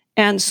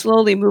and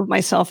slowly move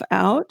myself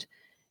out.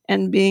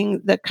 And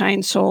being the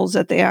kind souls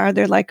that they are,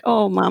 they're like,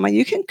 "Oh, mama,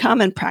 you can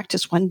come and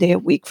practice 1 day a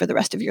week for the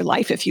rest of your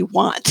life if you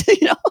want."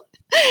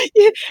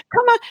 You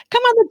come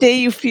on the day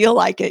you feel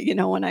like it.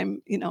 When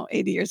I'm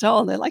 80 years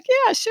old, they're like,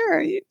 "Yeah,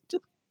 sure, you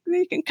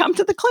can come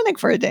to the clinic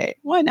for a day.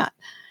 Why not?"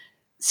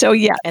 So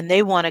yeah, And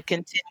they wanna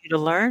continue to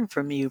learn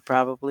from you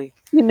probably.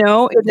 it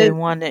is. They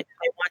want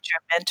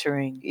your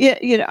mentoring.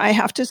 Yeah, I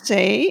have to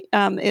say,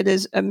 it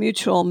is a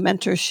mutual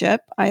mentorship.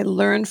 I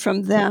learn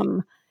from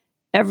them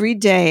every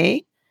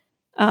day.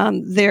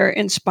 They're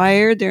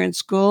inspired. They're in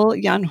school.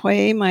 Yan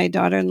Hui, my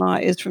daughter-in-law,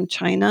 is from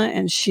China,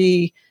 and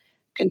she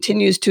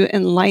continues to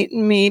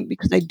enlighten me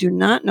because I do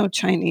not know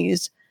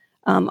Chinese,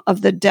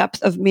 of the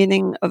depth of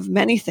meaning of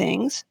many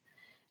things.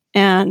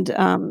 And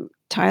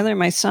Tyler,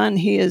 my son,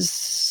 he is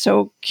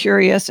so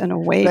curious and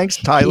awake. Thanks,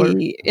 Tyler.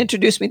 He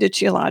introduced me to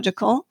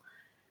Qiological.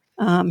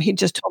 He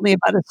just told me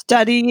about a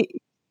study.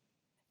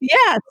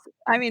 Yes,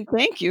 I mean,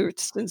 thank you,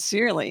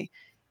 sincerely.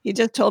 He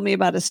just told me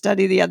about a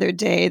study the other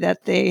day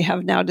that they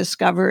have now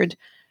discovered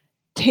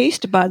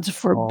taste buds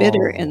for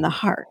bitter in the Oh.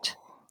 heart.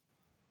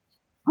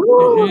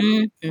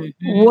 Mhm,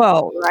 mhm.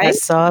 Whoa, I right?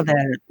 saw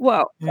that.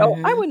 Whoa. Oh,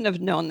 I Mhm, wouldn't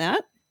have known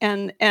that.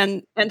 And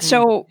mm.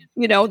 so,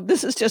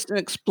 this is just an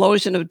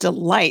explosion of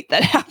delight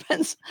that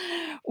happens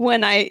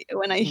when I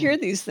hear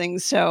Mm. these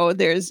things. So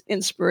there's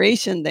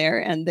inspiration there,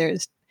 and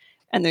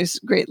there's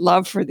great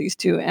love for these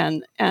 2,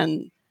 and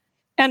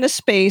a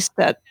space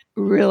that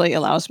really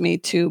allows me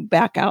to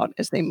back out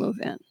as they move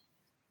in.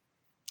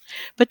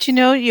 But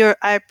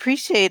I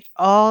appreciate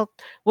all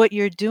what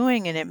you're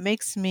doing, and it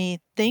makes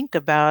me think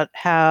about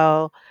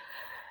how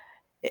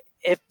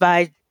if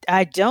I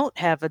don't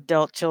have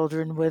adult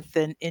children with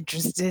an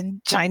interest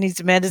in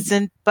Chinese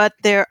medicine, but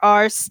there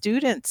are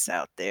students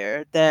out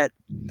there that,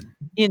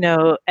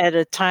 at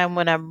a time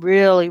when I'm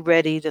really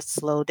ready to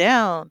slow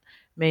down,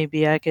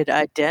 maybe I could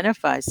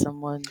identify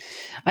someone.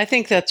 I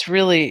think that's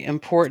really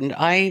important.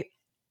 I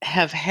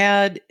have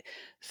had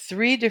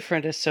 3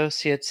 different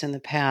associates in the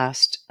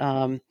past,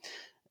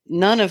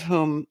 none of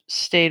whom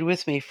stayed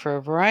with me for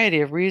a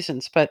variety of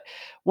reasons. But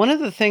one of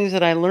the things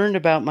that I learned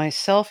about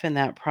myself in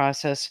that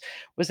process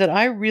was that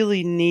I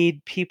really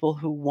need people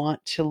who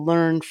want to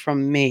learn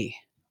from me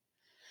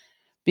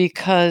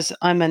because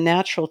I'm a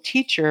natural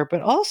teacher,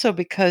 but also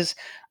because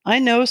I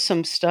know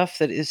some stuff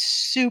that is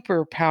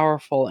super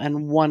powerful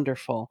and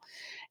wonderful.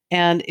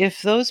 And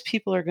if those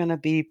people are going to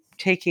be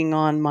taking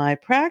on my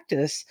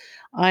practice,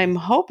 I'm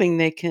hoping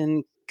they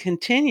can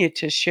continue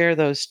to share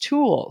those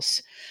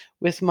tools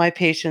with my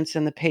patients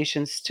and the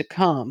patients to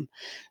come.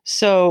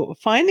 So,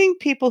 finding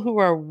people who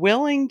are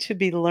willing to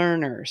be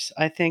learners,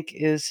 I think,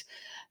 is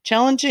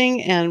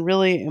challenging and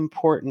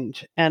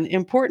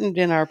important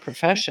in our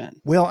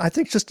profession. Well, I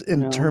think just You in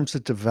know, terms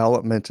of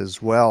development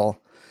as well,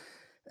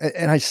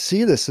 and I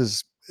see this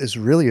as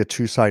really a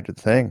two-sided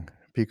thing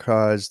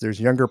because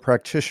there's younger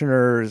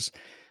practitioners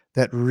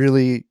that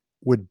really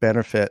would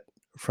benefit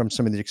from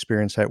some of the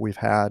experience that we've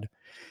had.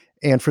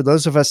 And for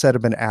those of us that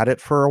have been at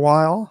it for a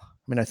while, I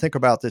mean, I think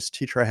about this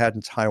teacher I had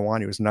in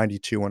Taiwan. He was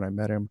 92 when I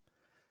met him.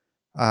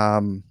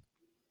 Um,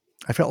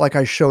 I felt like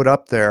I showed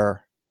up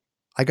there.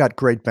 I got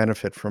great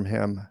benefit from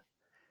him.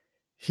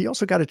 He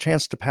also got a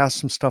chance to pass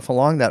some stuff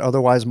along that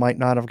otherwise might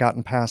not have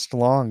gotten passed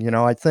along.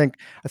 I think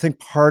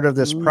part of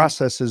this mm,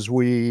 process is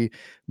we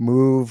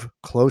move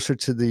closer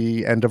to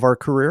the end of our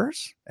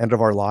careers, end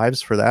of our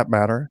lives for that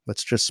matter.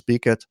 Let's just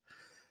speak it.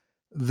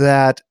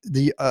 That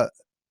the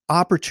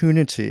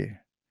opportunity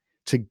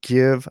to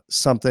give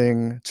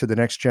something to the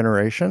next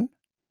generation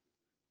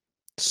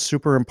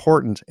super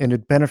important, and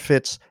it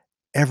benefits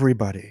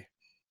everybody.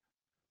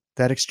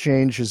 That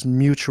exchange is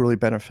mutually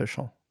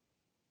beneficial.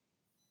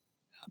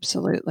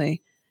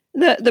 Absolutely.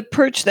 The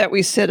perch that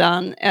we sit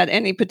on at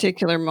any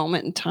particular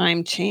moment in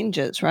time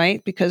changes,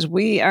 right? Because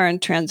we are in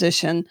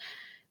transition.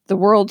 The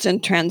world's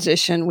in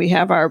transition. We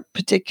have our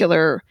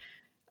particular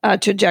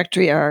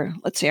trajectory, our,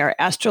 let's say, our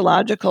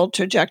astrological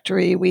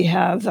trajectory. We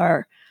have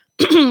our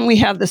we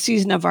have the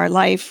season of our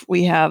life.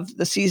 We have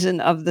the season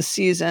of the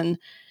season,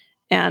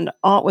 and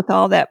all with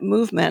all that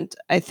movement,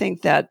 I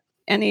think that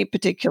any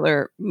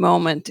particular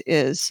moment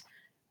is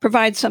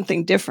provides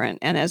something different.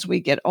 And as we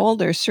get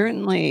older,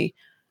 certainly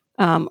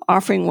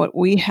offering what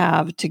we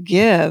have to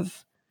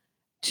give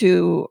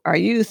to our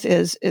youth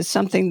is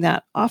something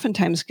that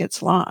oftentimes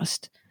gets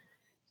lost.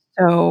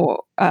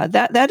 So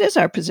that is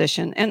our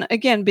position. And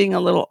again, being a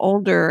little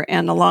older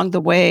and along the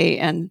way,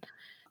 and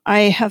I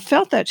have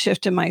felt that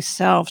shift in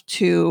myself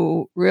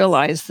to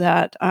realize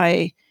that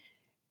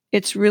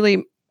it's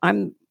really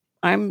I'm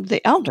I'm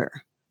the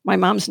elder. My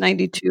mom's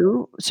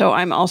 92, so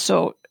I'm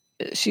also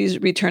she's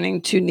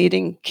returning to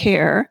needing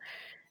care,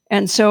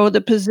 and so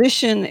the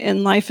position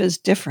in life is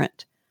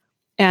different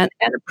and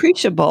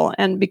appreciable,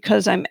 and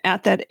because I'm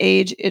at that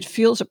age, it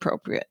feels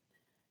appropriate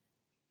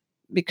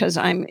because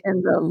I'm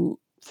in the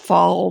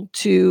fall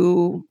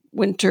to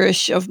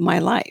winterish of my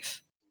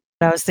life.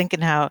 I was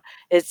thinking how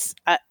it's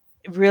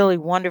really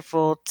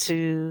wonderful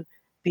to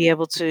be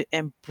able to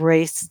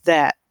embrace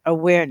that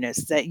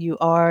awareness that you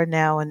are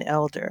now an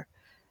elder.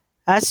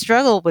 I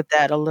struggle with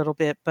that a little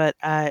bit, but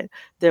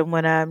then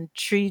when I'm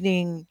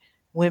treating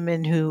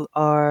women who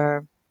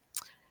are,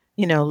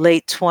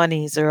 late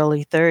 20s,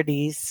 early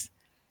 30s,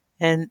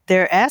 and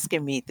they're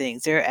asking me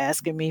things, they're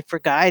asking me for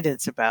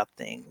guidance about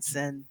things.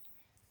 And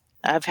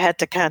I've had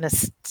to kind of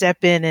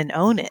step in and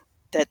own it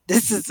that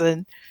this is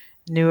a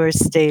newer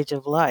stage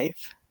of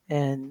life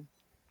and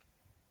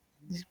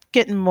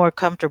getting more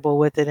comfortable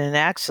with it and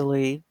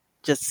actually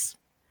just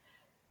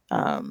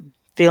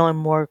feeling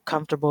more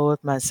comfortable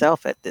with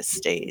myself at this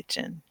stage.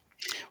 And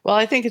Well,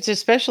 I think it's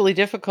especially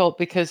difficult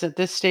because at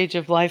this stage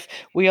of life,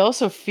 we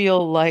also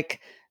feel like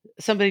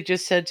somebody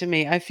just said to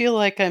me, I feel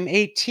like I'm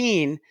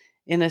 18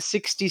 in a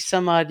 60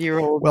 some odd year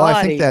old Well, I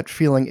think body. that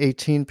feeling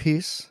 18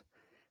 piece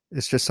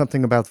is just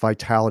something about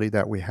vitality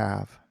that we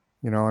have.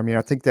 I mean,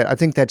 I think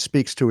that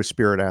speaks to a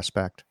spirit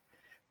aspect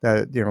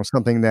that,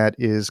 something that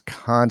is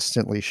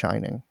constantly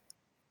shining.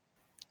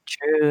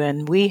 true.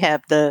 And we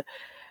have the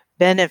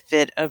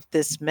benefit of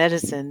this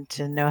medicine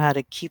to know how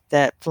to keep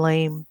that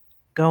flame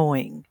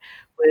going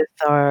with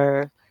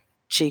our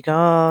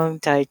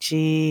qigong, tai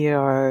chi,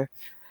 or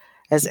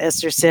as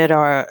Esther said,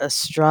 our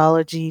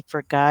astrology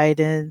for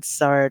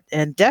guidance, our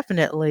and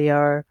definitely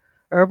our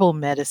herbal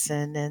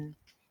medicine and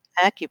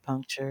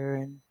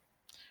acupuncture, and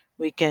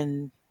we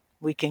can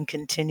we can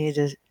continue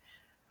to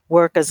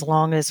work as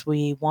long as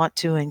we want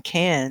to and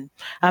can.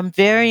 I'm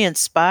very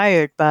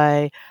inspired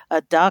by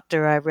a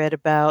doctor I read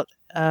about,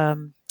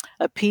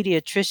 a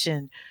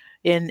pediatrician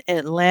in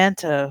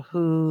Atlanta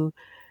who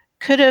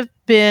could have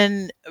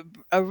been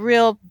a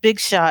real big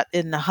shot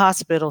in the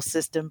hospital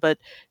system, but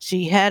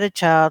she had a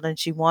child and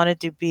she wanted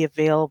to be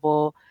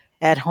available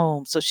at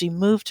home. So she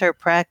moved her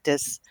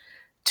practice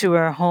to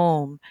her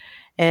home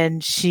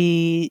and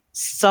she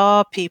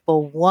saw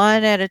people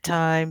one at a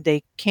time.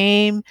 They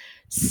came,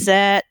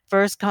 sat,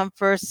 first come,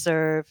 first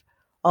serve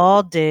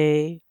all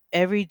day,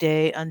 every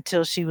day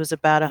until she was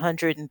about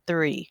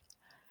 103.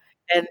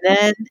 And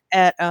then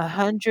at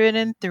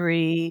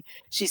 103,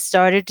 she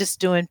started just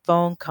doing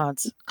phone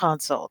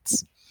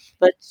consults.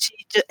 But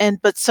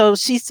so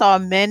she saw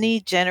many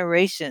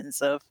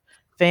generations of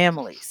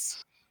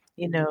families,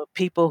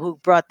 people who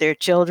brought their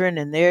children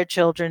and their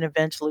children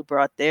eventually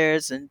brought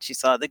theirs, and she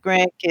saw the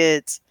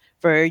grandkids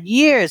for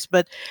years.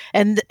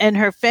 And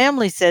her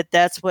family said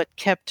that's what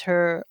kept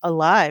her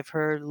alive,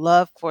 her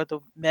love for the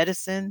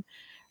medicine,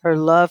 her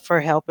love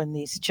for helping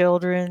these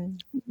children.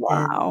 And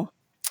Wow.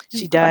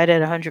 she died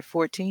at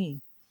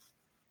 114.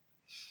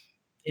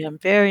 Yeah, I'm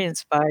very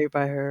inspired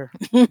by her.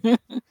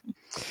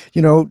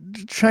 You know,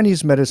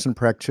 Chinese medicine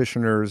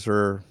practitioners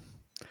are,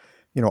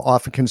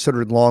 often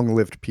considered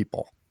long-lived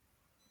people.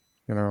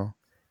 You know,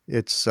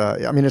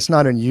 I mean, it's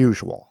not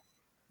unusual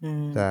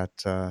Mm,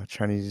 that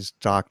Chinese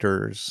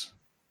doctors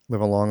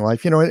live a long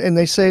life. And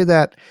they say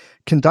that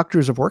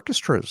conductors of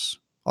orchestras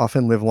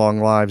often live long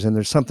lives, and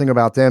there's something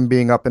about them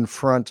being up in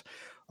front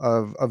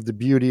of the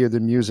beauty of the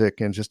music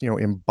and just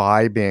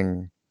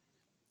imbibing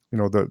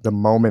the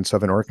moments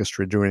of an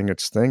orchestra doing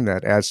its thing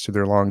that adds to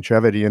their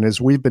longevity. And as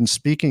we've been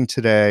speaking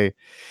today,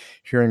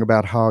 hearing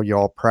about how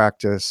y'all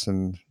practice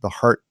and the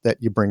heart that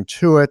you bring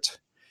to it,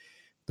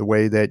 the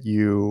way that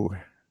you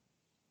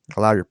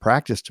allow your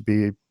practice to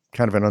be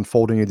kind of an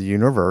unfolding of the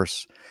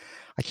universe,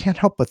 I can't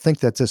help but think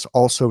that this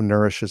also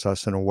nourishes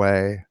us in a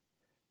way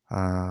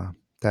uh,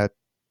 that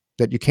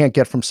you can't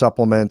get from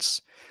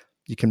supplements.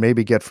 You can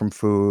maybe get from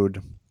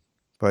food,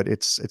 but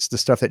it's the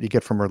stuff that you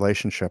get from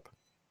relationship.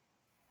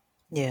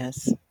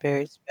 yes,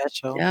 very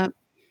special. Yeah.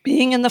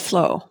 Being in the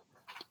flow.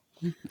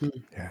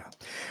 Mhm. Yeah.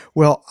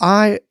 Well,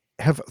 I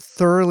have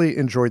thoroughly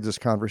enjoyed this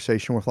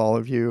conversation with all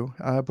of you.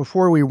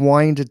 Before we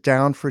wind it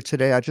down for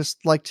today, I'd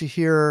just like to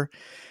hear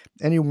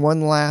any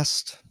one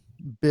last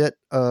bit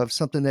of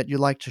something that you'd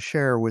like to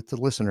share with the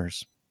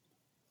listeners.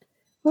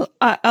 Well,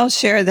 I'll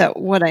share that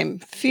what I'm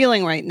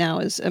feeling right now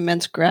is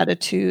immense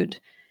gratitude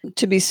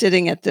to be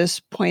sitting at this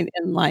point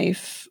in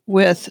life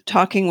with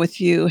talking with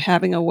you,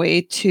 having a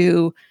way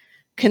to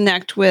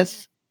connect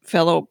with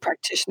fellow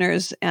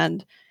practitioners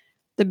and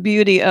the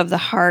beauty of the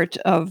heart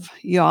of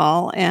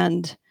y'all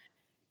and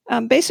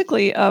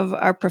basically of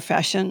our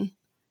profession.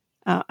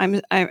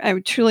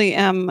 I truly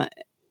am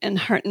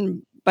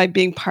enheartened by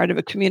being part of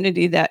a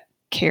community that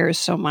cares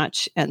so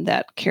much and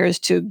that cares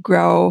to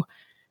grow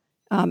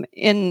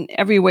in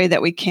every way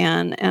that we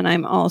can. And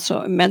I'm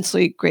also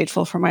immensely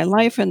grateful for my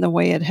life and the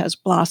way it has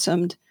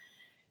blossomed.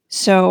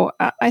 So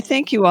I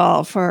thank you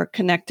all for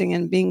connecting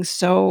and being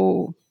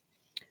so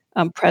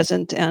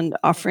present and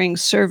offering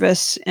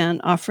service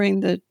and offering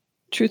the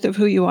truth of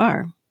who you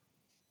are.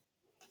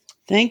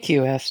 Thank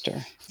you,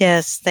 Esther.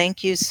 Yes,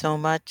 thank you so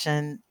much.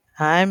 And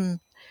I'm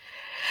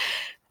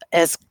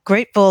as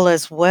grateful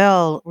as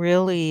well,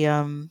 really,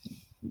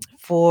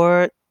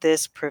 for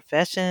this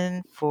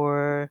profession,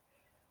 for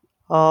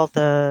all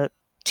the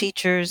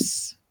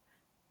teachers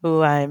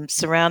who I'm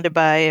surrounded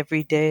by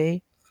every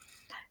day,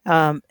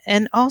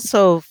 and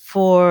also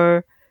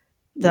for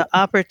the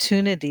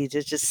opportunity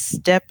to just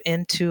step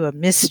into a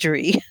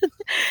mystery,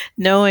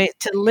 knowing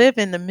to live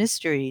in the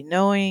mystery,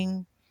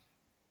 knowing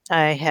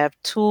I have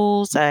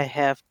tools, I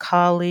have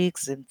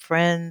colleagues and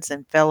friends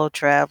and fellow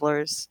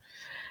travelers,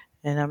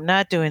 and I'm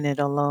not doing it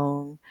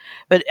alone.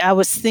 But I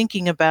was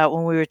thinking about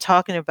when we were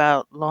talking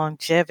about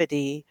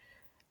longevity,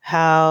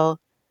 how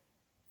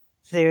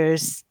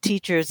there's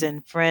teachers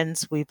and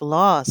friends we've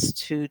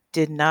lost who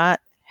did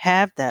not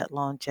have that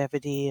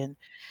longevity. And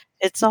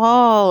it's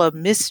all a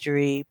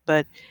mystery,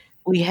 but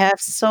we have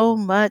so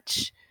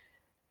much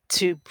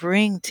to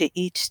bring to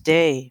each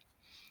day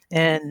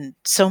and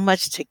so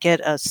much to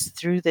get us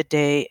through the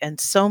day and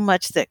so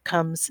much that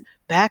comes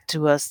back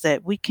to us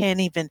that we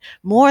can't even,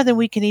 more than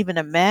we can even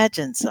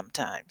imagine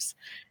sometimes.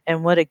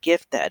 And what a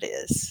gift that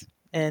is.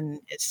 And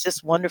it's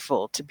just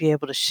wonderful to be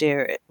able to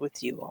share it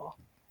with you all.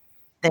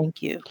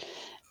 Thank you.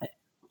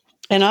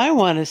 And I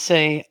want to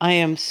say I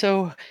am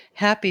so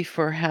happy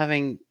for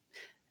having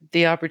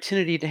the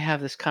opportunity to have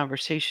this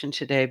conversation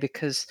today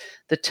because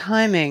the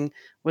timing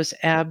was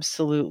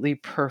absolutely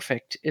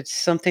perfect. It's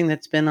something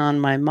that's been on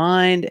my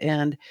mind,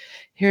 and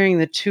hearing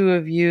the two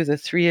of you, the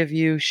three of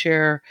you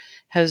share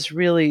has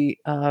really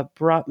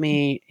brought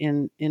me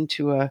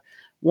into a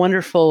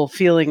wonderful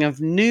feeling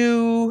of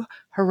new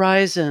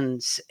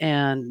horizons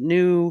and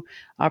new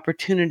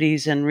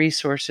opportunities and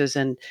resources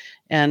and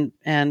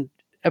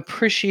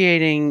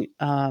appreciating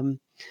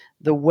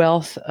the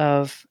wealth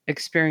of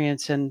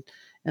experience and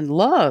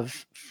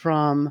love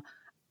from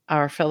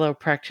our fellow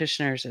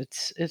practitioners.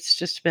 It's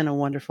just been a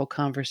wonderful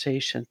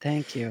conversation.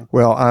 Thank you.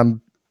 Well,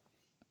 I'm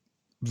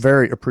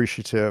very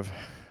appreciative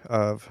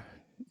of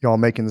y'all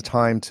making the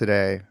time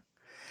today.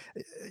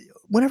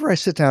 Whenever I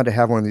sit down to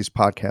have one of these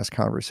podcast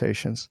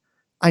conversations,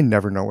 I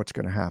never know what's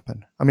going to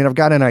happen. I mean, I've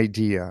got an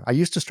idea. I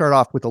used to start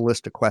off with a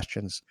list of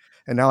questions,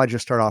 and now I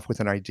just start off with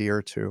an idea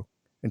or two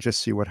and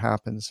just see what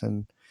happens.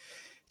 And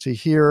to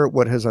hear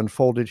what has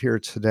unfolded here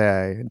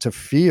today and to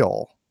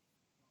feel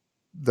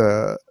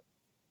the,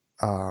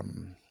 I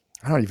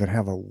don't even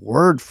have a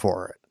word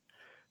for it.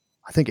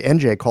 I think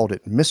NJ called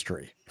it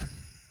mystery.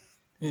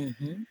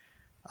 Mm-hmm.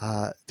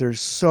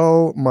 There's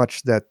so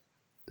much that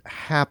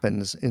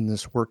happens in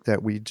this work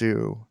that we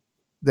do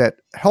that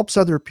helps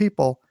other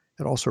people.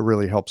 It also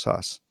really helps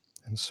us.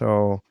 And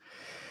so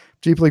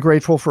deeply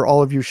grateful for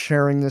all of you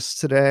sharing this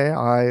today.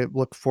 I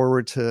look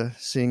forward to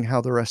seeing how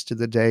the rest of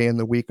the day and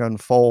the week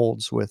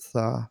unfolds with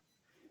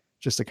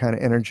just the kind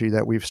of energy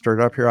that we've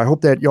stirred up here. I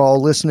hope that y'all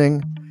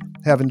listening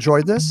have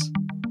enjoyed this.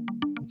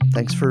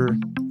 Thanks for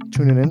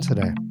tuning in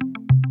today.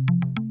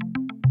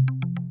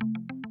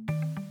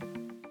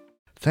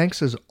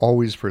 Thanks as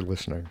always for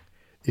listening.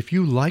 If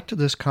you liked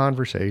this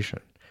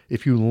conversation,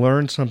 if you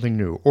learned something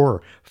new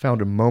or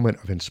found a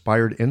moment of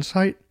inspired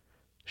insight,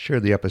 share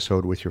the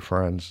episode with your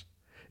friends.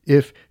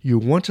 If you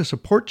want to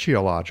support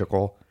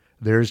Qiological,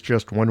 there's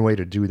just one way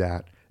to do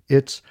that.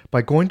 It's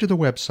by going to the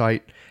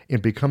website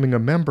and becoming a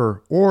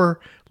member or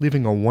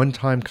leaving a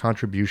one-time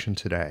contribution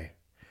today.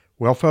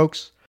 Well,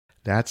 folks,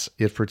 that's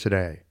it for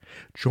today.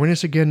 Join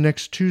us again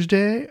next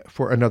Tuesday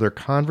for another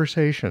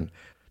conversation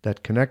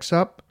that connects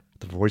up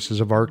the voices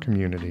of our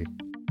community.